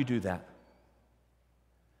 How do you do that?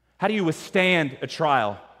 How do you withstand a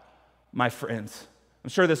trial, my friends? I'm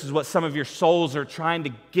sure this is what some of your souls are trying to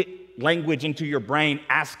get language into your brain,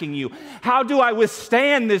 asking you, how do I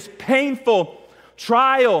withstand this painful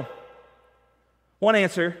trial? One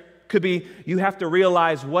answer could be you have to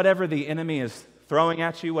realize whatever the enemy is throwing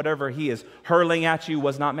at you, whatever he is hurling at you,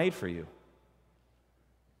 was not made for you.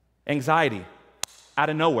 Anxiety, out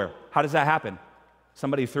of nowhere. How does that happen?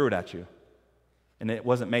 Somebody threw it at you, and it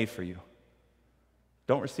wasn't made for you.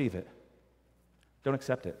 Don't receive it. Don't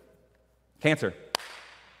accept it. Cancer,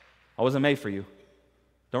 I wasn't made for you.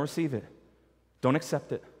 Don't receive it. Don't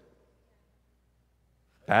accept it.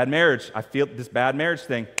 Bad marriage, I feel this bad marriage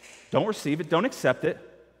thing. Don't receive it. Don't accept it.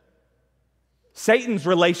 Satan's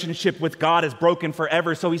relationship with God is broken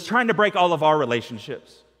forever, so he's trying to break all of our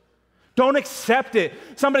relationships. Don't accept it.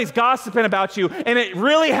 Somebody's gossiping about you, and it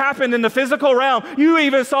really happened in the physical realm. You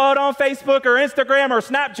even saw it on Facebook or Instagram or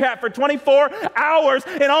Snapchat for 24 hours,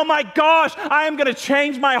 and oh my gosh, I am going to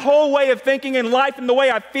change my whole way of thinking in life and the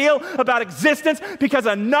way I feel about existence because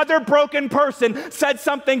another broken person said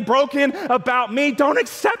something broken about me. Don't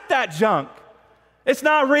accept that junk. It's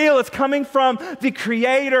not real. It's coming from the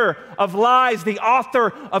creator of lies, the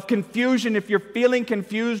author of confusion. If you're feeling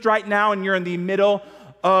confused right now and you're in the middle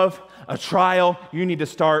of a trial, you need to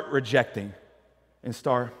start rejecting and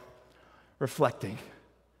start reflecting.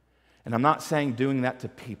 And I'm not saying doing that to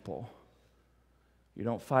people. You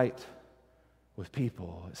don't fight with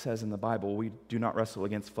people. It says in the Bible, we do not wrestle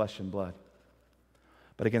against flesh and blood,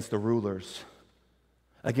 but against the rulers,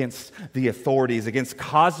 against the authorities, against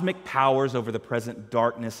cosmic powers over the present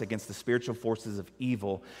darkness, against the spiritual forces of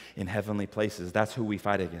evil in heavenly places. That's who we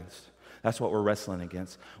fight against. That's what we're wrestling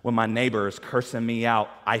against. When my neighbor is cursing me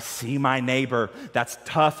out, I see my neighbor. That's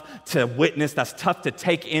tough to witness. That's tough to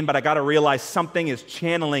take in, but I got to realize something is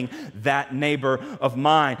channeling that neighbor of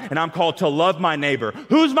mine, and I'm called to love my neighbor.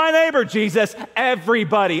 Who's my neighbor, Jesus?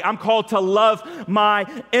 Everybody. I'm called to love my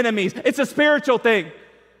enemies. It's a spiritual thing.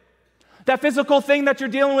 That physical thing that you're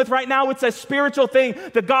dealing with right now, it's a spiritual thing.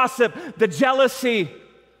 The gossip, the jealousy,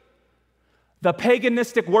 the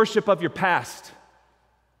paganistic worship of your past.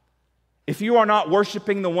 If you are not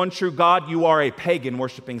worshiping the one true God, you are a pagan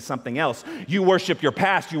worshiping something else. You worship your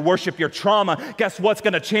past, you worship your trauma. Guess what's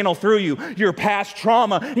going to channel through you? Your past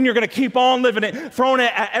trauma, and you're going to keep on living it, throwing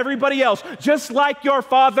it at everybody else, just like your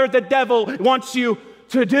father, the devil, wants you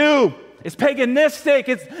to do. It's paganistic,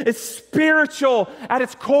 it's spiritual at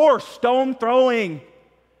its core, stone throwing.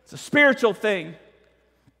 It's a spiritual thing.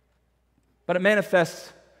 But it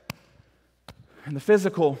manifests in the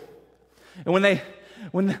physical. And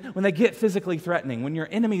when they get physically threatening, when your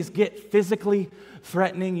enemies get physically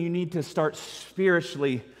threatening, you need to start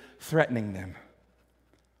spiritually threatening them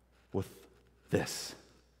with this: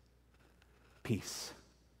 peace.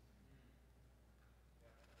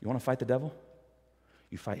 You want to fight the devil?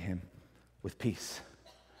 You fight him with peace.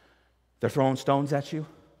 They're throwing stones at you.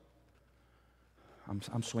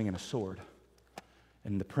 I'm swinging a sword.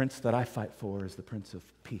 And the prince that I fight for is the Prince of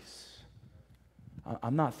Peace.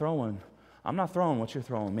 I'm not throwing what you're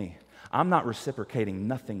throwing me. I'm not reciprocating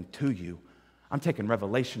nothing to you. I'm taking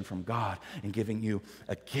revelation from God and giving you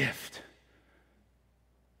a gift.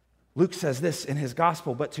 Luke says this in his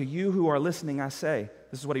gospel, but to you who are listening, I say,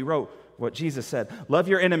 this is what he wrote, what Jesus said, love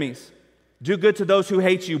your enemies. Do good to those who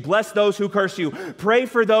hate you. Bless those who curse you. Pray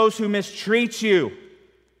for those who mistreat you.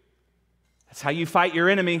 That's how you fight your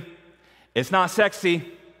enemy. It's not sexy.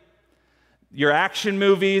 Your action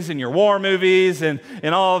movies and your war movies and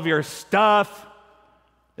all of your stuff,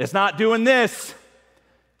 it's not doing this.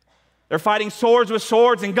 They're fighting swords with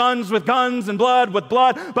swords and guns with guns and blood with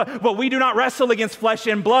blood. But we do not wrestle against flesh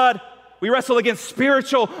and blood. We wrestle against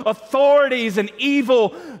spiritual authorities and evil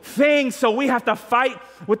things. So we have to fight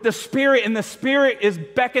with the Spirit, and the Spirit is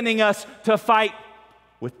beckoning us to fight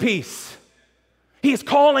with peace. He is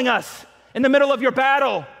calling us in the middle of your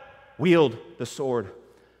battle. Wield the sword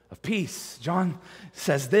of peace. John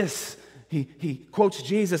says this. He quotes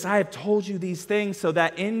Jesus, I have told you these things so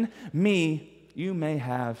that in me you may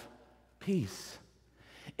have peace.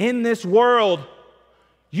 In this world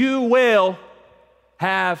you will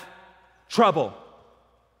have trouble.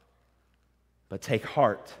 But take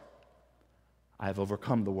heart. I have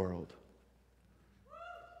overcome the world.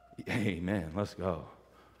 Amen. Let's go.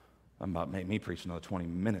 I'm about to make me preach another 20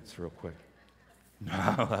 minutes real quick.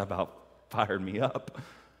 That about fired me up.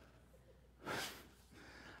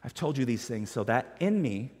 I've told you these things so that in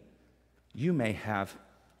me you may have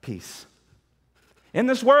peace. In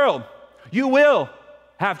this world you will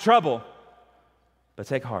have trouble. But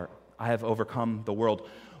take heart. I have overcome the world.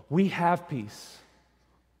 We have peace.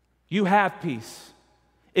 You have peace.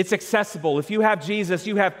 It's accessible. If you have Jesus,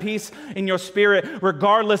 you have peace in your spirit,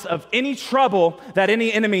 regardless of any trouble that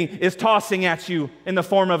any enemy is tossing at you in the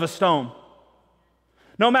form of a stone.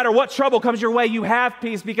 No matter what trouble comes your way, you have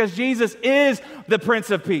peace because Jesus is the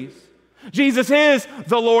Prince of Peace. Jesus is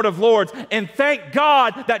the Lord of Lords. And thank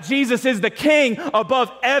God that Jesus is the King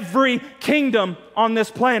above every kingdom on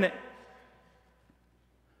this planet.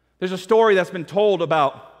 There's a story that's been told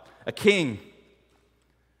about a king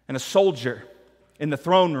and a soldier in the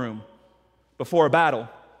throne room before a battle.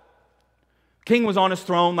 King was on his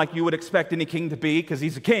throne like you would expect any king to be because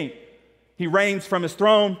he's a king. He reigns from his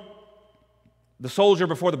throne. The soldier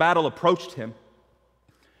before the battle approached him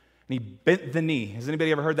and he bent the knee. Has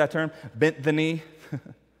anybody ever heard that term? Bent the knee?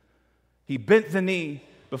 He bent the knee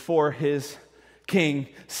before his king,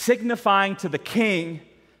 signifying to the king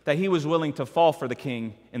that he was willing to fall for the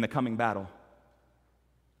king in the coming battle.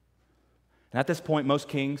 And at this point, most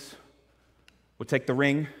kings would take the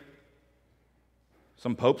ring.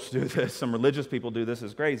 Some popes do this. Some religious people do this.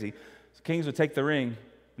 It's crazy. Kings would take the ring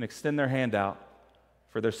and extend their hand out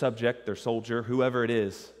for their subject, their soldier, whoever it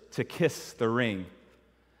is, to kiss the ring.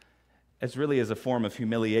 It's really as a form of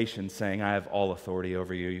humiliation, saying, I have all authority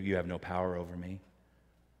over you. You have no power over me.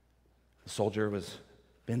 The soldier was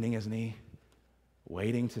bending his knee,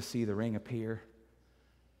 waiting to see the ring appear.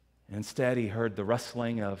 And instead, he heard the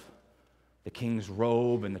rustling of the king's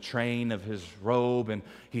robe and the train of his robe, and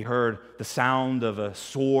he heard the sound of a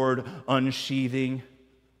sword unsheathing.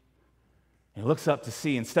 And he looks up to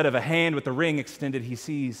see, instead of a hand with the ring extended, he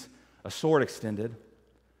sees a sword extended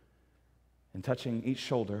and touching each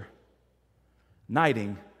shoulder,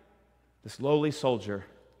 knighting this lowly soldier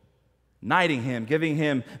knighting him, giving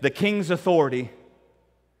him the king's authority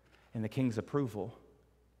and the king's approval.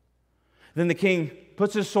 Then the king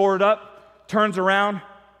puts his sword up, turns around,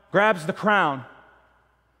 grabs the crown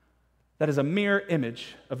that is a mirror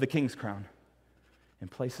image of the king's crown and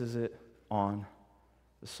places it on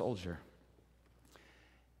the soldier.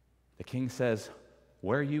 The king says,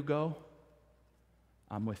 "Where you go,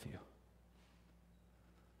 I'm with you.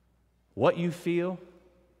 What you feel,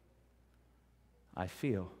 I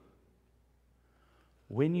feel.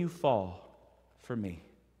 When you fall for me,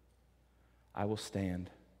 I will stand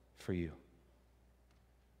for you."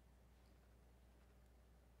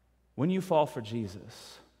 When you fall for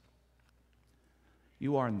Jesus,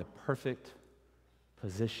 you are in the perfect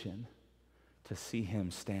position to see him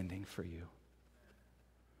standing for you.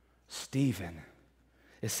 Stephen,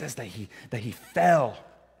 it says that he fell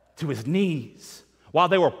to his knees while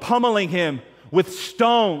they were pummeling him with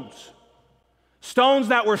stones. Stones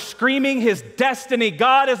that were screaming his destiny.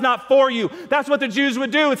 God is not for you. That's what the Jews would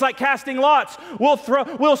do. It's like casting lots.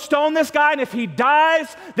 We'll stone this guy, and if he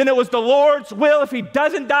dies, then it was the Lord's will. If he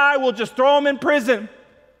doesn't die, we'll just throw him in prison.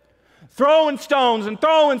 Throwing stones. And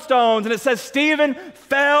it says Stephen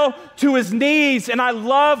fell to his knees. And I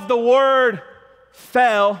love the word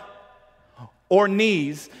fell or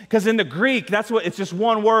knees, because in the Greek, it's just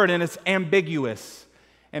one word, and it's ambiguous.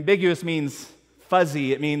 Ambiguous means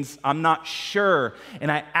fuzzy. It means I'm not sure. And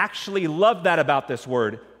I actually love that about this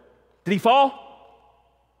word. Did he fall?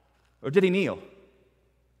 Or did he kneel?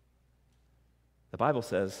 The Bible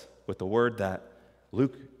says, with the word that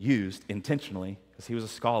Luke used intentionally, because he was a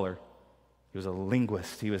scholar, he was a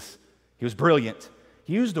linguist, he was brilliant.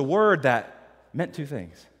 He used a word that meant two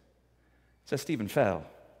things. It says Stephen fell,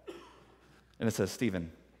 and it says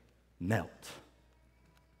Stephen knelt.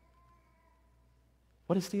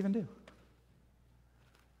 What did Stephen do?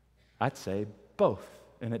 I'd say both,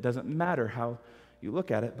 and it doesn't matter how you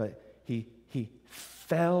look at it, but he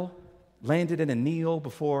fell, landed in a kneel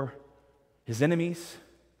before his enemies,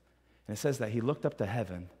 and it says that he looked up to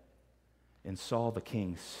heaven and saw the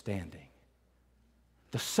king standing.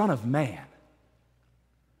 The Son of Man.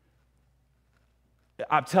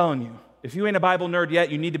 I'm telling you, if you ain't a Bible nerd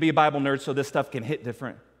yet, you need to be a Bible nerd so this stuff can hit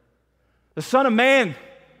different. The Son of Man.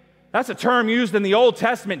 That's a term used in the Old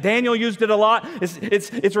Testament. Daniel used it a lot.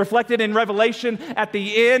 It's reflected in Revelation. At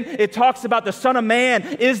the end, it talks about the Son of Man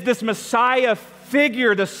is this Messiah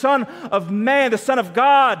figure, the Son of Man, the Son of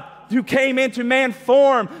God, who came into man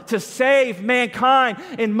form to save mankind.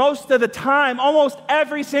 And most of the time, almost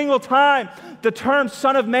every single time, the term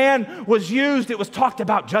Son of Man was used, it was talked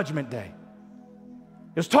about Judgment Day.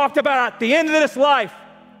 It was talked about at the end of this life,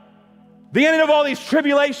 the end of all these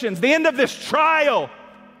tribulations, the end of this trial.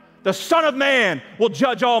 The Son of Man will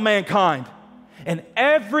judge all mankind. And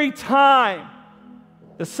every time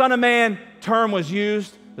the Son of Man term was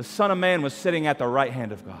used, the Son of Man was sitting at the right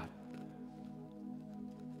hand of God.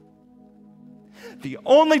 The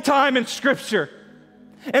only time in Scripture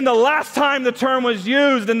and the last time the term was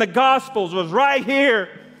used in the Gospels was right here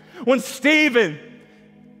when Stephen,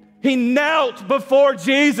 he knelt before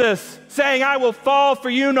Jesus saying, "I will fall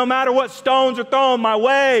for you no matter what stones are thrown my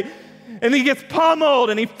way." And he gets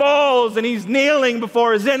pummeled and he falls and he's kneeling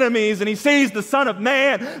before his enemies and he sees the Son of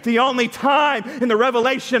Man. The only time in the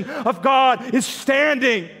revelation of God is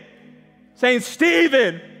standing, saying,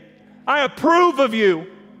 "Stephen, I approve of you.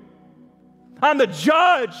 I'm the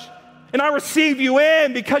judge and I receive you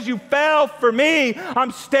in because you fell for me.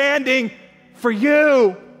 I'm standing for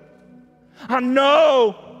you." I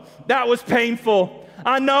know that was painful.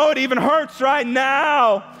 I know it even hurts right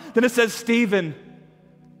now. Then it says, Stephen,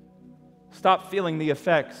 stop feeling the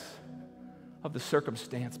effects of the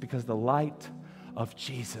circumstance because the light of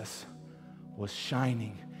Jesus was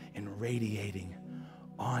shining and radiating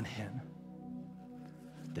on him.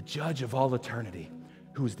 The judge of all eternity,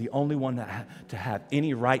 who is the only one to have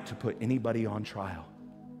any right to put anybody on trial.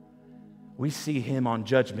 We see him on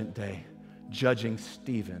Judgment Day judging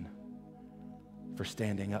Stephen for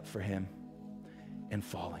standing up for him and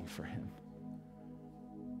falling for him.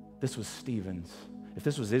 This was Stephen's. If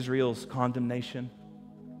this was Israel's condemnation,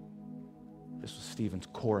 this was Stephen's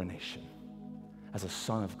coronation as a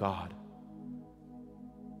son of God.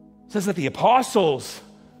 It says that the apostles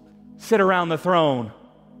sit around the throne,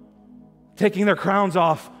 taking their crowns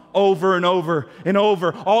off over and over and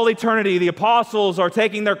over. All eternity, the apostles are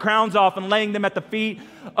taking their crowns off and laying them at the feet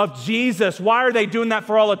of Jesus. Why are they doing that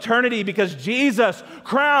for all eternity? Because Jesus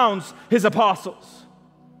crowns his apostles.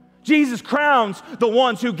 Jesus crowns the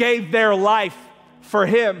ones who gave their life for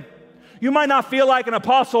him. You might not feel like an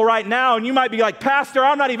apostle right now, and you might be like, "Pastor,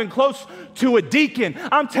 I'm not even close to a deacon."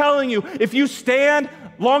 I'm telling you, if you stand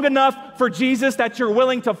long enough for Jesus that you're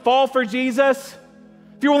willing to fall for Jesus,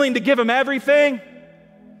 if you're willing to give him everything,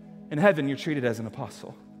 in heaven you're treated as an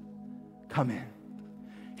apostle. Come in.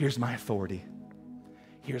 Here's my authority.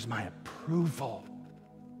 Here's my approval.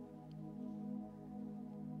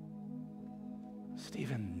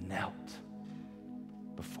 Stephen knelt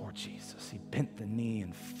before Jesus. He bent the knee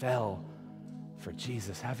and fell for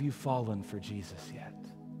Jesus. Have you fallen for Jesus yet?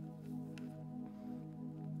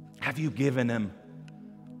 Have you given him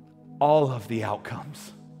all of the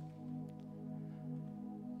outcomes?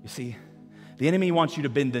 You see, the enemy wants you to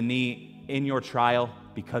bend the knee in your trial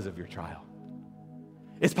because of your trial.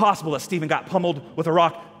 It's possible that Stephen got pummeled with a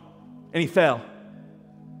rock and he fell.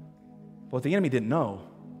 But what the enemy didn't know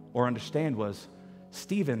or understand was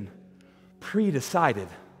Stephen pre-decided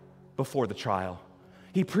before the trial.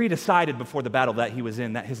 He pre-decided before the battle that he was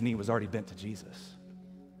in that his knee was already bent to Jesus.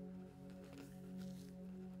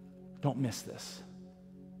 Don't miss this.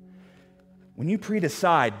 When you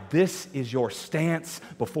pre-decide this is your stance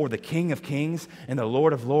before the King of Kings and the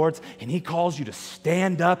Lord of Lords, and he calls you to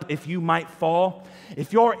stand up if you might fall,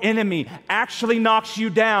 if your enemy actually knocks you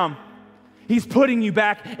down, he's putting you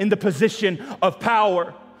back in the position of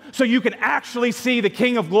power so you can actually see the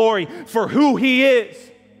King of Glory for who he is.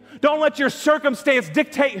 Don't let your circumstance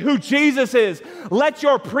dictate who Jesus is. Let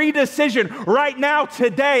your pre-decision right now,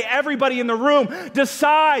 today, everybody in the room,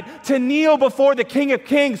 decide to kneel before the King of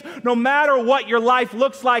Kings, no matter what your life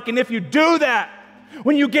looks like. And if you do that,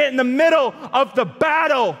 when you get in the middle of the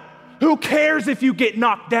battle, who cares if you get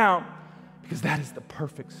knocked down? Because that is the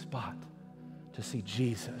perfect spot to see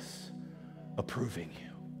Jesus approving you.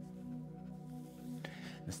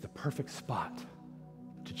 It's the perfect spot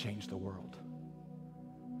to change the world.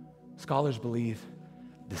 Scholars believe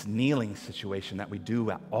this kneeling situation that we do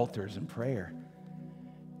at altars and prayer,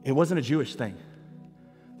 it wasn't a Jewish thing.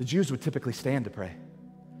 The Jews would typically stand to pray.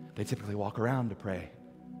 They typically walk around to pray.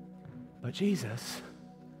 But Jesus,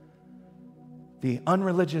 the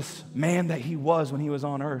unreligious man that he was when he was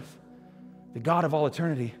on earth, the God of all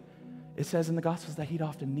eternity, it says in the Gospels that he'd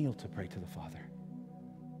often kneel to pray to the Father.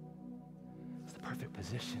 It's the perfect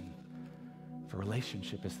position for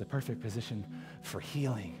relationship. It's the perfect position for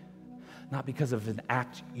healing. Not because of an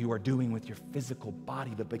act you are doing with your physical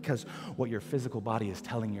body, but because what your physical body is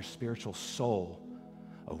telling your spiritual soul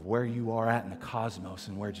of where you are at in the cosmos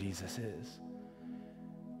and where Jesus is,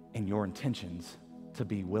 and your intentions to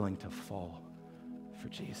be willing to fall for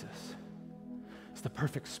Jesus. It's the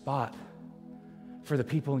perfect spot for the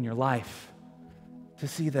people in your life to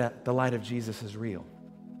see that the light of Jesus is real.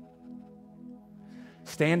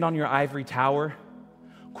 Stand on your ivory tower,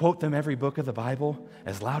 quote them every book of the Bible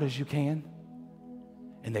as loud as you can,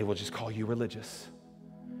 and they will just call you religious.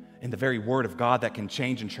 And the very word of God that can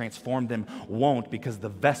change and transform them won't, because the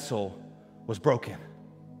vessel was broken.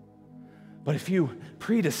 But if you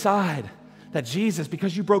pre-decide that Jesus,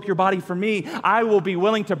 because you broke your body for me, I will be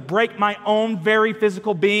willing to break my own very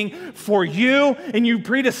physical being for you, and you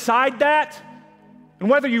pre-decide that, and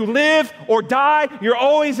whether you live or die, you're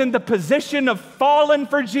always in the position of falling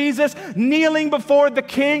for Jesus, kneeling before the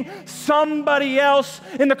King. Somebody else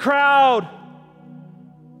in the crowd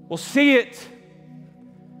will see it,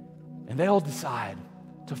 and they'll decide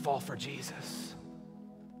to fall for Jesus.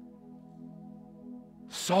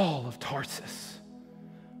 Saul of Tarsus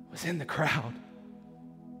was in the crowd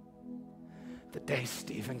the day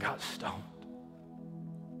Stephen got stoned.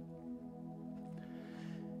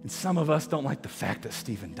 And some of us don't like the fact that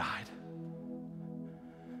Stephen died.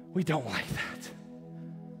 We don't like that.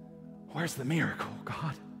 Where's the miracle,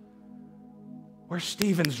 God? Where's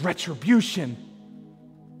Stephen's retribution?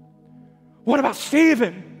 What about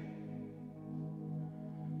Stephen?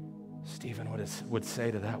 Stephen would say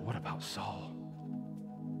to that, what about Saul?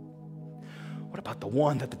 What about the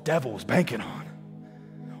one that the devil was banking on?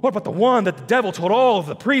 What about the one that the devil told all of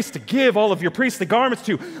the priests to give all of your priestly garments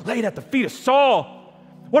to, laid at the feet of Saul?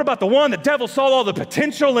 What about the one the devil saw all the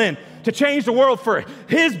potential in to change the world for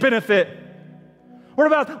his benefit? What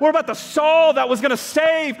about the Saul that was going to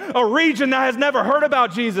save a region that has never heard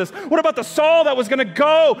about Jesus? What about the Saul that was going to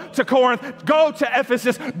go to Corinth, go to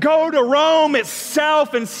Ephesus, go to Rome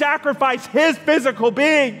itself and sacrifice his physical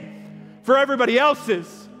being for everybody else's?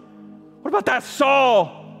 What about that Saul?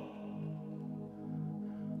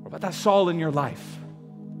 What about that Saul in your life?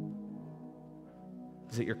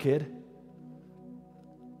 Is it your kid?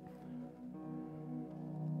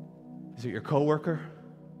 Is it your coworker?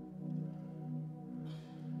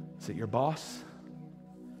 Is it your boss?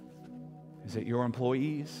 Is it your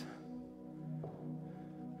employees?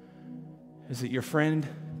 Is it your friend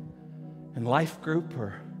in life group,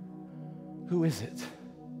 or who is it?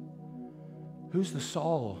 Who's the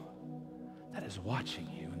Saul that is watching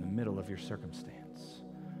you in the middle of your circumstance?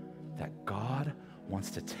 That God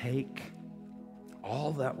wants to take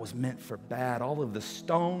all that was meant for bad, all of the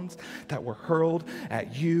stones that were hurled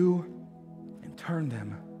at you, and turn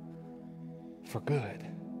them for good.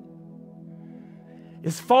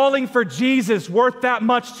 Is falling for Jesus worth that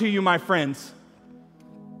much to you, my friends?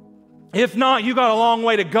 If not, you got a long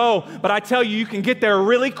way to go, but I tell you, you can get there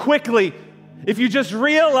really quickly if you just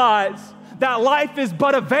realize that life is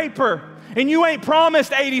but a vapor, and you ain't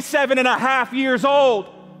promised 87 and a half years old.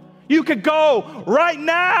 You could go right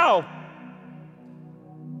now.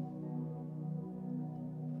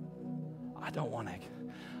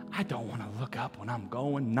 I don't want to look up when I'm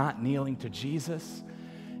going, not kneeling to Jesus,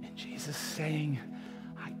 and Jesus saying,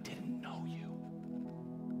 I didn't know you.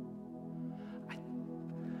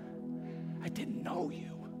 I didn't know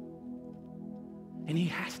you. And he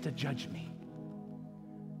has to judge me.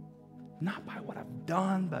 Not by what I've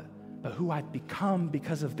done, but who I've become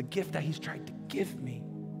because of the gift that he's tried to give me.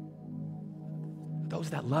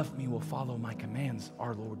 Those that love me will follow my commands,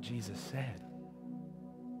 our Lord Jesus said.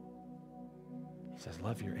 He says,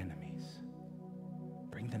 love your enemies.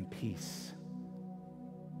 Bring them peace.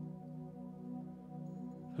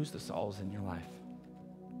 Who's the Sauls in your life?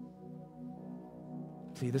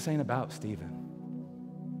 See, this ain't about Stephen.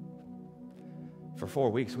 For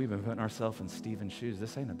 4 weeks, we've been putting ourselves in Stephen's shoes.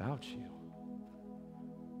 This ain't about you.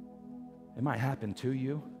 It might happen to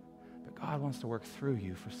you, but God wants to work through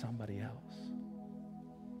you for somebody else.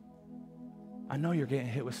 I know you're getting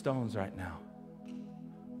hit with stones right now.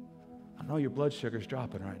 I know your blood sugar's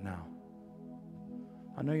dropping right now.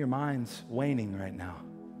 I know your mind's waning right now.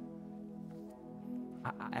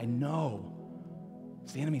 I know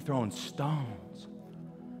it's the enemy throwing stones.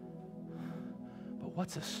 But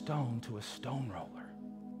what's a stone to a stone roller?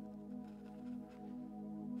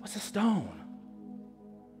 What's a stone?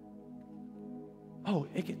 Oh,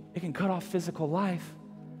 it can cut off physical life.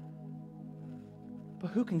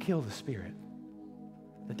 But who can kill the spirit?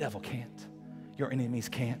 The devil can't. Your enemies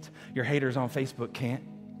can't. Your haters on Facebook can't.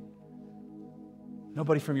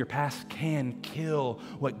 Nobody from your past can kill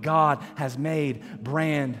what God has made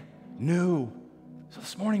brand new. So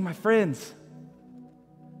this morning, my friends,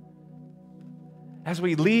 as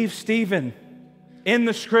we leave Stephen in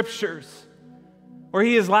the scriptures, where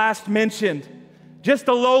he is last mentioned, just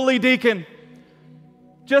a lowly deacon,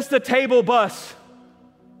 just a table bus,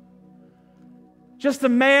 just a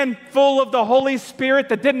man full of the Holy Spirit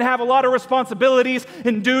that didn't have a lot of responsibilities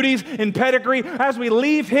and duties and pedigree. As we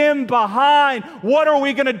leave him behind, what are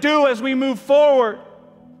we going to do as we move forward?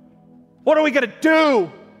 What are we going to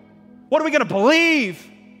do? What are we going to believe?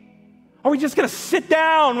 Are we just going to sit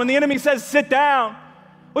down when the enemy says sit down? Are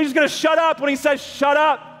we just going to shut up when he says shut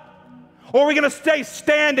up? Or are we going to stay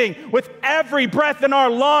standing with every breath in our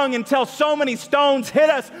lung until so many stones hit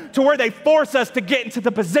us to where they force us to get into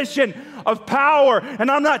the position of power? And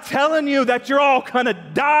I'm not telling you that you're all going to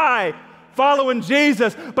die following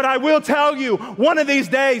Jesus, but I will tell you, one of these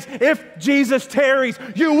days, if Jesus tarries,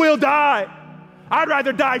 you will die. I'd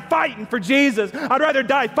rather die fighting for Jesus. I'd rather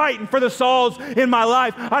die fighting for the souls in my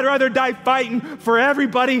life. I'd rather die fighting for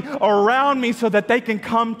everybody around me so that they can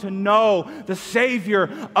come to know the Savior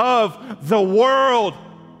of the world.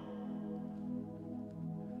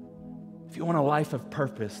 If you want a life of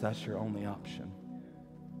purpose, that's your only option.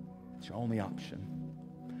 It's your only option.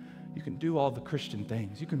 You can do all the Christian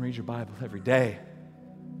things. You can read your Bible every day.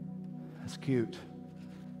 That's cute.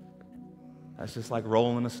 That's just like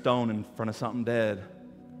rolling a stone in front of something dead.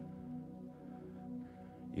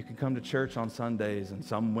 You can come to church on Sundays and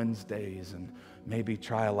some Wednesdays and maybe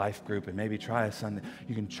try a life group and maybe try a Sunday.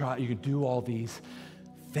 You can do all these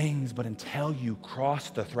things, but until you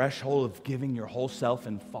cross the threshold of giving your whole self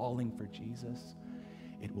and falling for Jesus,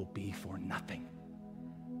 it will be for nothing.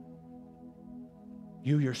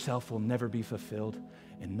 You yourself will never be fulfilled,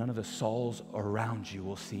 and none of the souls around you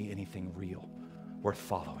will see anything real worth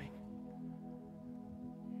following.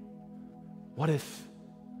 What if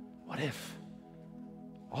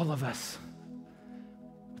all of us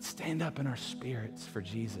would stand up in our spirits for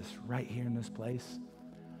Jesus right here in this place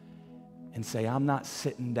and say, I'm not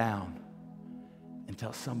sitting down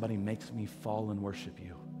until somebody makes me fall and worship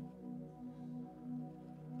you.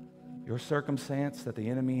 Your circumstance that the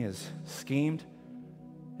enemy has schemed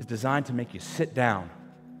is designed to make you sit down.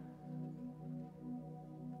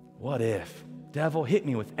 What if? Devil, hit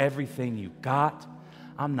me with everything you got.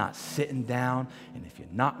 I'm not sitting down, and if you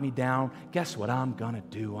knock me down, guess what I'm going to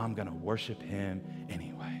do? I'm going to worship him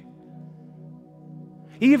anyway.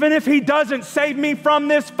 Even if he doesn't save me from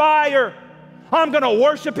this fire, I'm going to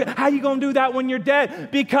worship Him. How are you going to do that when you're dead?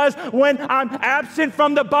 Because when I'm absent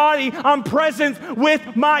from the body, I'm present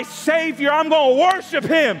with my Savior. I'm going to worship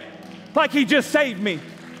Him like He just saved me.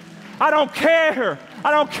 I don't care.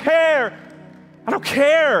 I don't care. I don't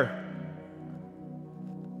care.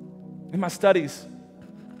 In my studies,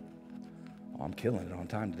 I'm killing it on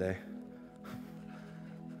time today.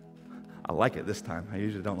 I like it this time. I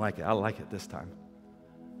usually don't like it. I like it this time.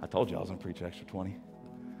 I told you I was going to preach extra 20.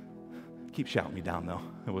 Keep shouting me down, though.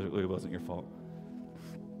 It wasn't your fault.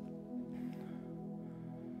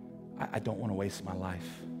 I don't want to waste my life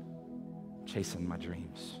chasing my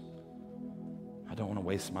dreams. I don't want to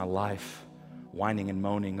waste my life whining and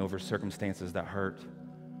moaning over circumstances that hurt.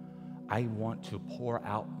 I want to pour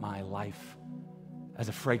out my life as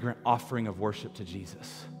a fragrant offering of worship to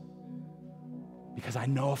Jesus. Because I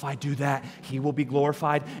know if I do that, He will be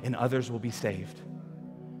glorified and others will be saved.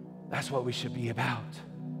 That's what we should be about.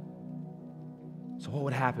 So what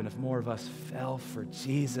would happen if more of us fell for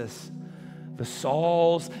Jesus? The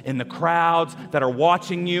Sauls in the crowds that are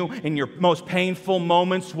watching you in your most painful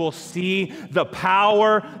moments will see the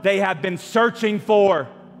power they have been searching for.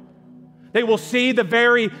 They will see the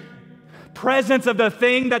very presence of the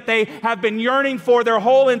thing that they have been yearning for their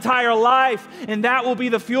whole entire life, and that will be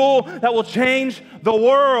the fuel that will change the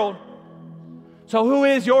world. So who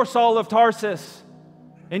is your Saul of Tarsus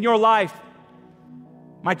in your life?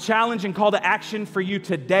 My challenge and call to action for you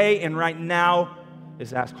today and right now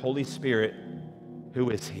is ask Holy Spirit, who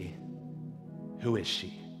is He? Who is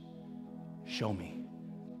she? Show me.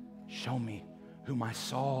 Show me who my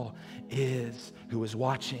Saul is, who is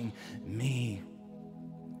watching me.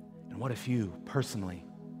 And what if you, personally,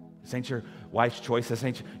 this ain't your wife's choice, this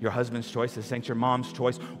ain't your husband's choice, this ain't your mom's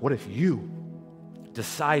choice. What if you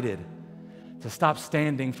decided to stop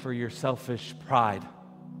standing for your selfish pride?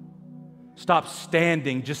 Stop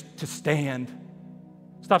standing just to stand.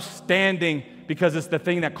 Stop standing because it's the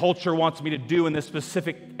thing that culture wants me to do in this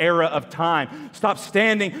specific era of time. Stop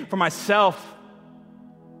standing for myself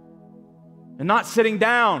and not sitting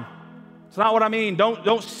down. It's not what I mean.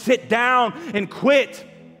 Don't sit down and quit.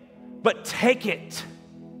 But take it,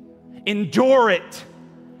 endure it,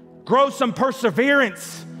 grow some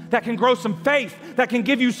perseverance that can grow some faith, that can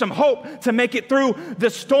give you some hope to make it through the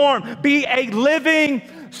storm. Be a living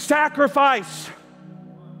sacrifice.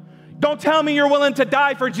 Don't tell me you're willing to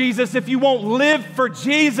die for Jesus if you won't live for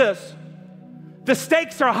Jesus. The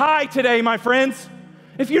stakes are high today, my friends.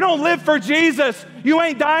 If you don't live for Jesus, you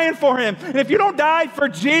ain't dying for Him. And if you don't die for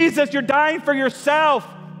Jesus, you're dying for yourself.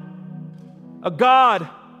 A God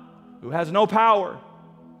who has no power,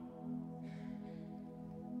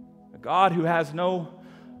 a God who has no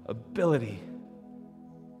ability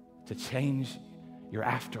to change your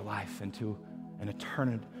afterlife into an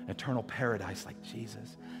eternal paradise like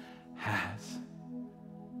Jesus has.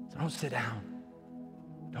 So don't sit down.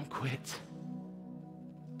 Don't quit.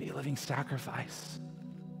 Be a living sacrifice.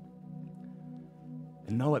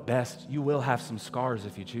 And know at best, you will have some scars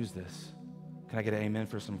if you choose this. Can I get an amen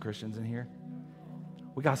for some Christians in here?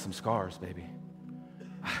 We got some scars, baby.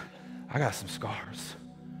 I got some scars.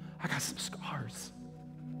 I got some scars.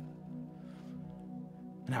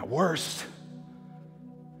 And at worst,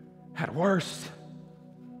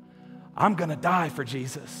 I'm going to die for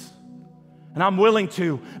Jesus. And I'm willing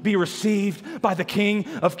to be received by the King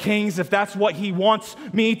of Kings if that's what He wants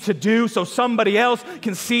me to do, so somebody else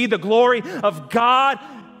can see the glory of God.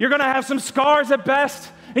 You're going to have some scars at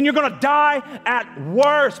best, and you're going to die at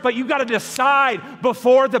worst, but you've got to decide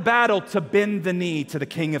before the battle to bend the knee to the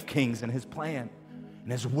King of Kings and His plan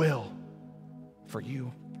and His will for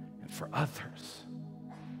you and for others.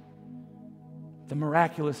 The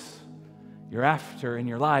miraculous you're after in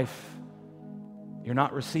your life, you're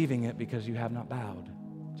not receiving it because you have not bowed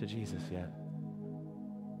to Jesus yet.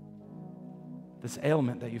 This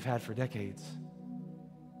ailment that you've had for decades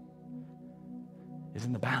is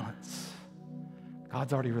in the balance.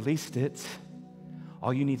 God's already released it.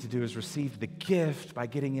 All you need to do is receive the gift by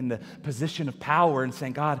getting in the position of power and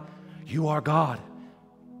saying, God, you are God.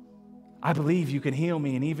 I believe you can heal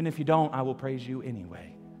me, and even if you don't, I will praise you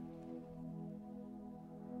anyway.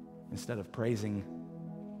 Instead of praising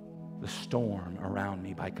the storm around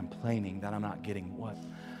me by complaining that I'm not getting what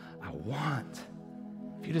I want.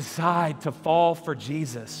 If you decide to fall for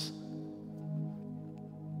Jesus,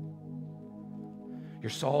 your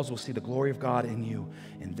Sauls will see the glory of God in you,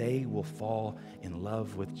 and they will fall in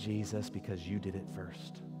love with Jesus because you did it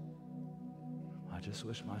first. I just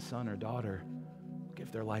wish my son or daughter would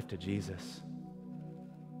give their life to Jesus.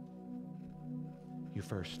 You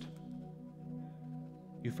first.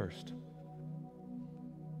 You first.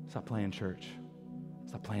 Stop playing church.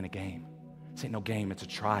 Stop playing a game. This ain't no game, it's a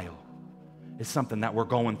trial. It's something that we're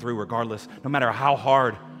going through regardless, no matter how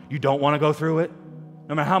hard you don't want to go through it,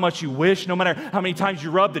 no matter how much you wish, no matter how many times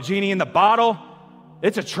you rub the genie in the bottle,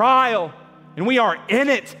 it's a trial, and we are in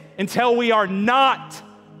it until we are not.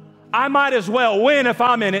 I might as well win if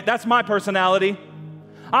I'm in it. That's my personality.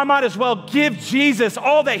 I might as well give Jesus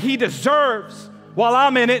all that he deserves while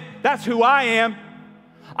I'm in it. That's who I am.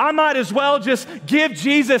 I might as well just give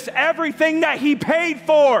Jesus everything that he paid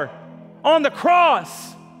for on the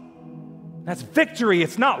cross. That's victory.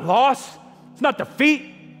 It's not loss. It's not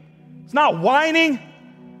defeat. It's not whining.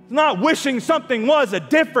 It's not wishing something was a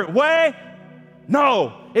different way.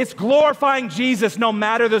 No, it's glorifying Jesus no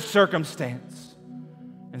matter the circumstance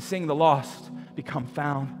and seeing the lost become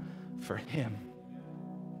found for him.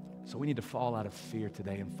 So we need to fall out of fear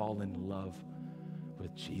today and fall in love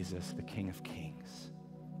with Jesus, the King of Kings.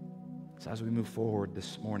 So as we move forward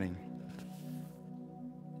this morning,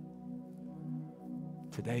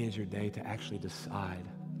 today is your day to actually decide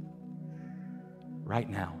right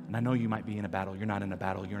now. And I know you might be in a battle. You're not in a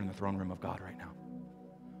battle. You're in the throne room of God right now.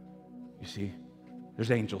 You see,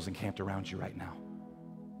 there's angels encamped around you right now.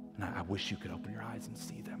 And I wish you could open your eyes and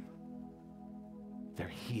see them. They're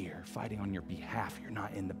here fighting on your behalf. You're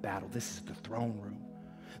not in the battle. This is the throne room.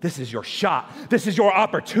 This is your shot. This is your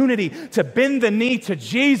opportunity to bend the knee to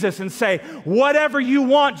Jesus and say, whatever you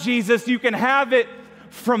want, Jesus, you can have it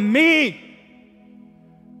from me.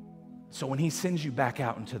 So when he sends you back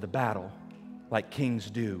out into the battle, like kings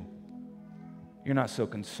do, you're not so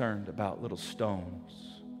concerned about little stones.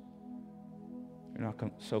 You're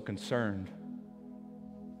not so concerned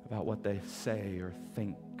about what they say or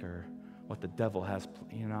think or what the devil has.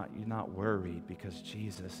 You're not worried because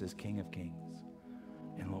Jesus is King of Kings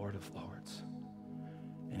and Lord of Lords.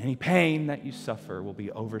 And any pain that you suffer will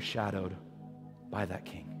be overshadowed by that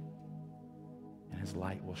King. And his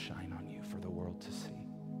light will shine on you for the world to see.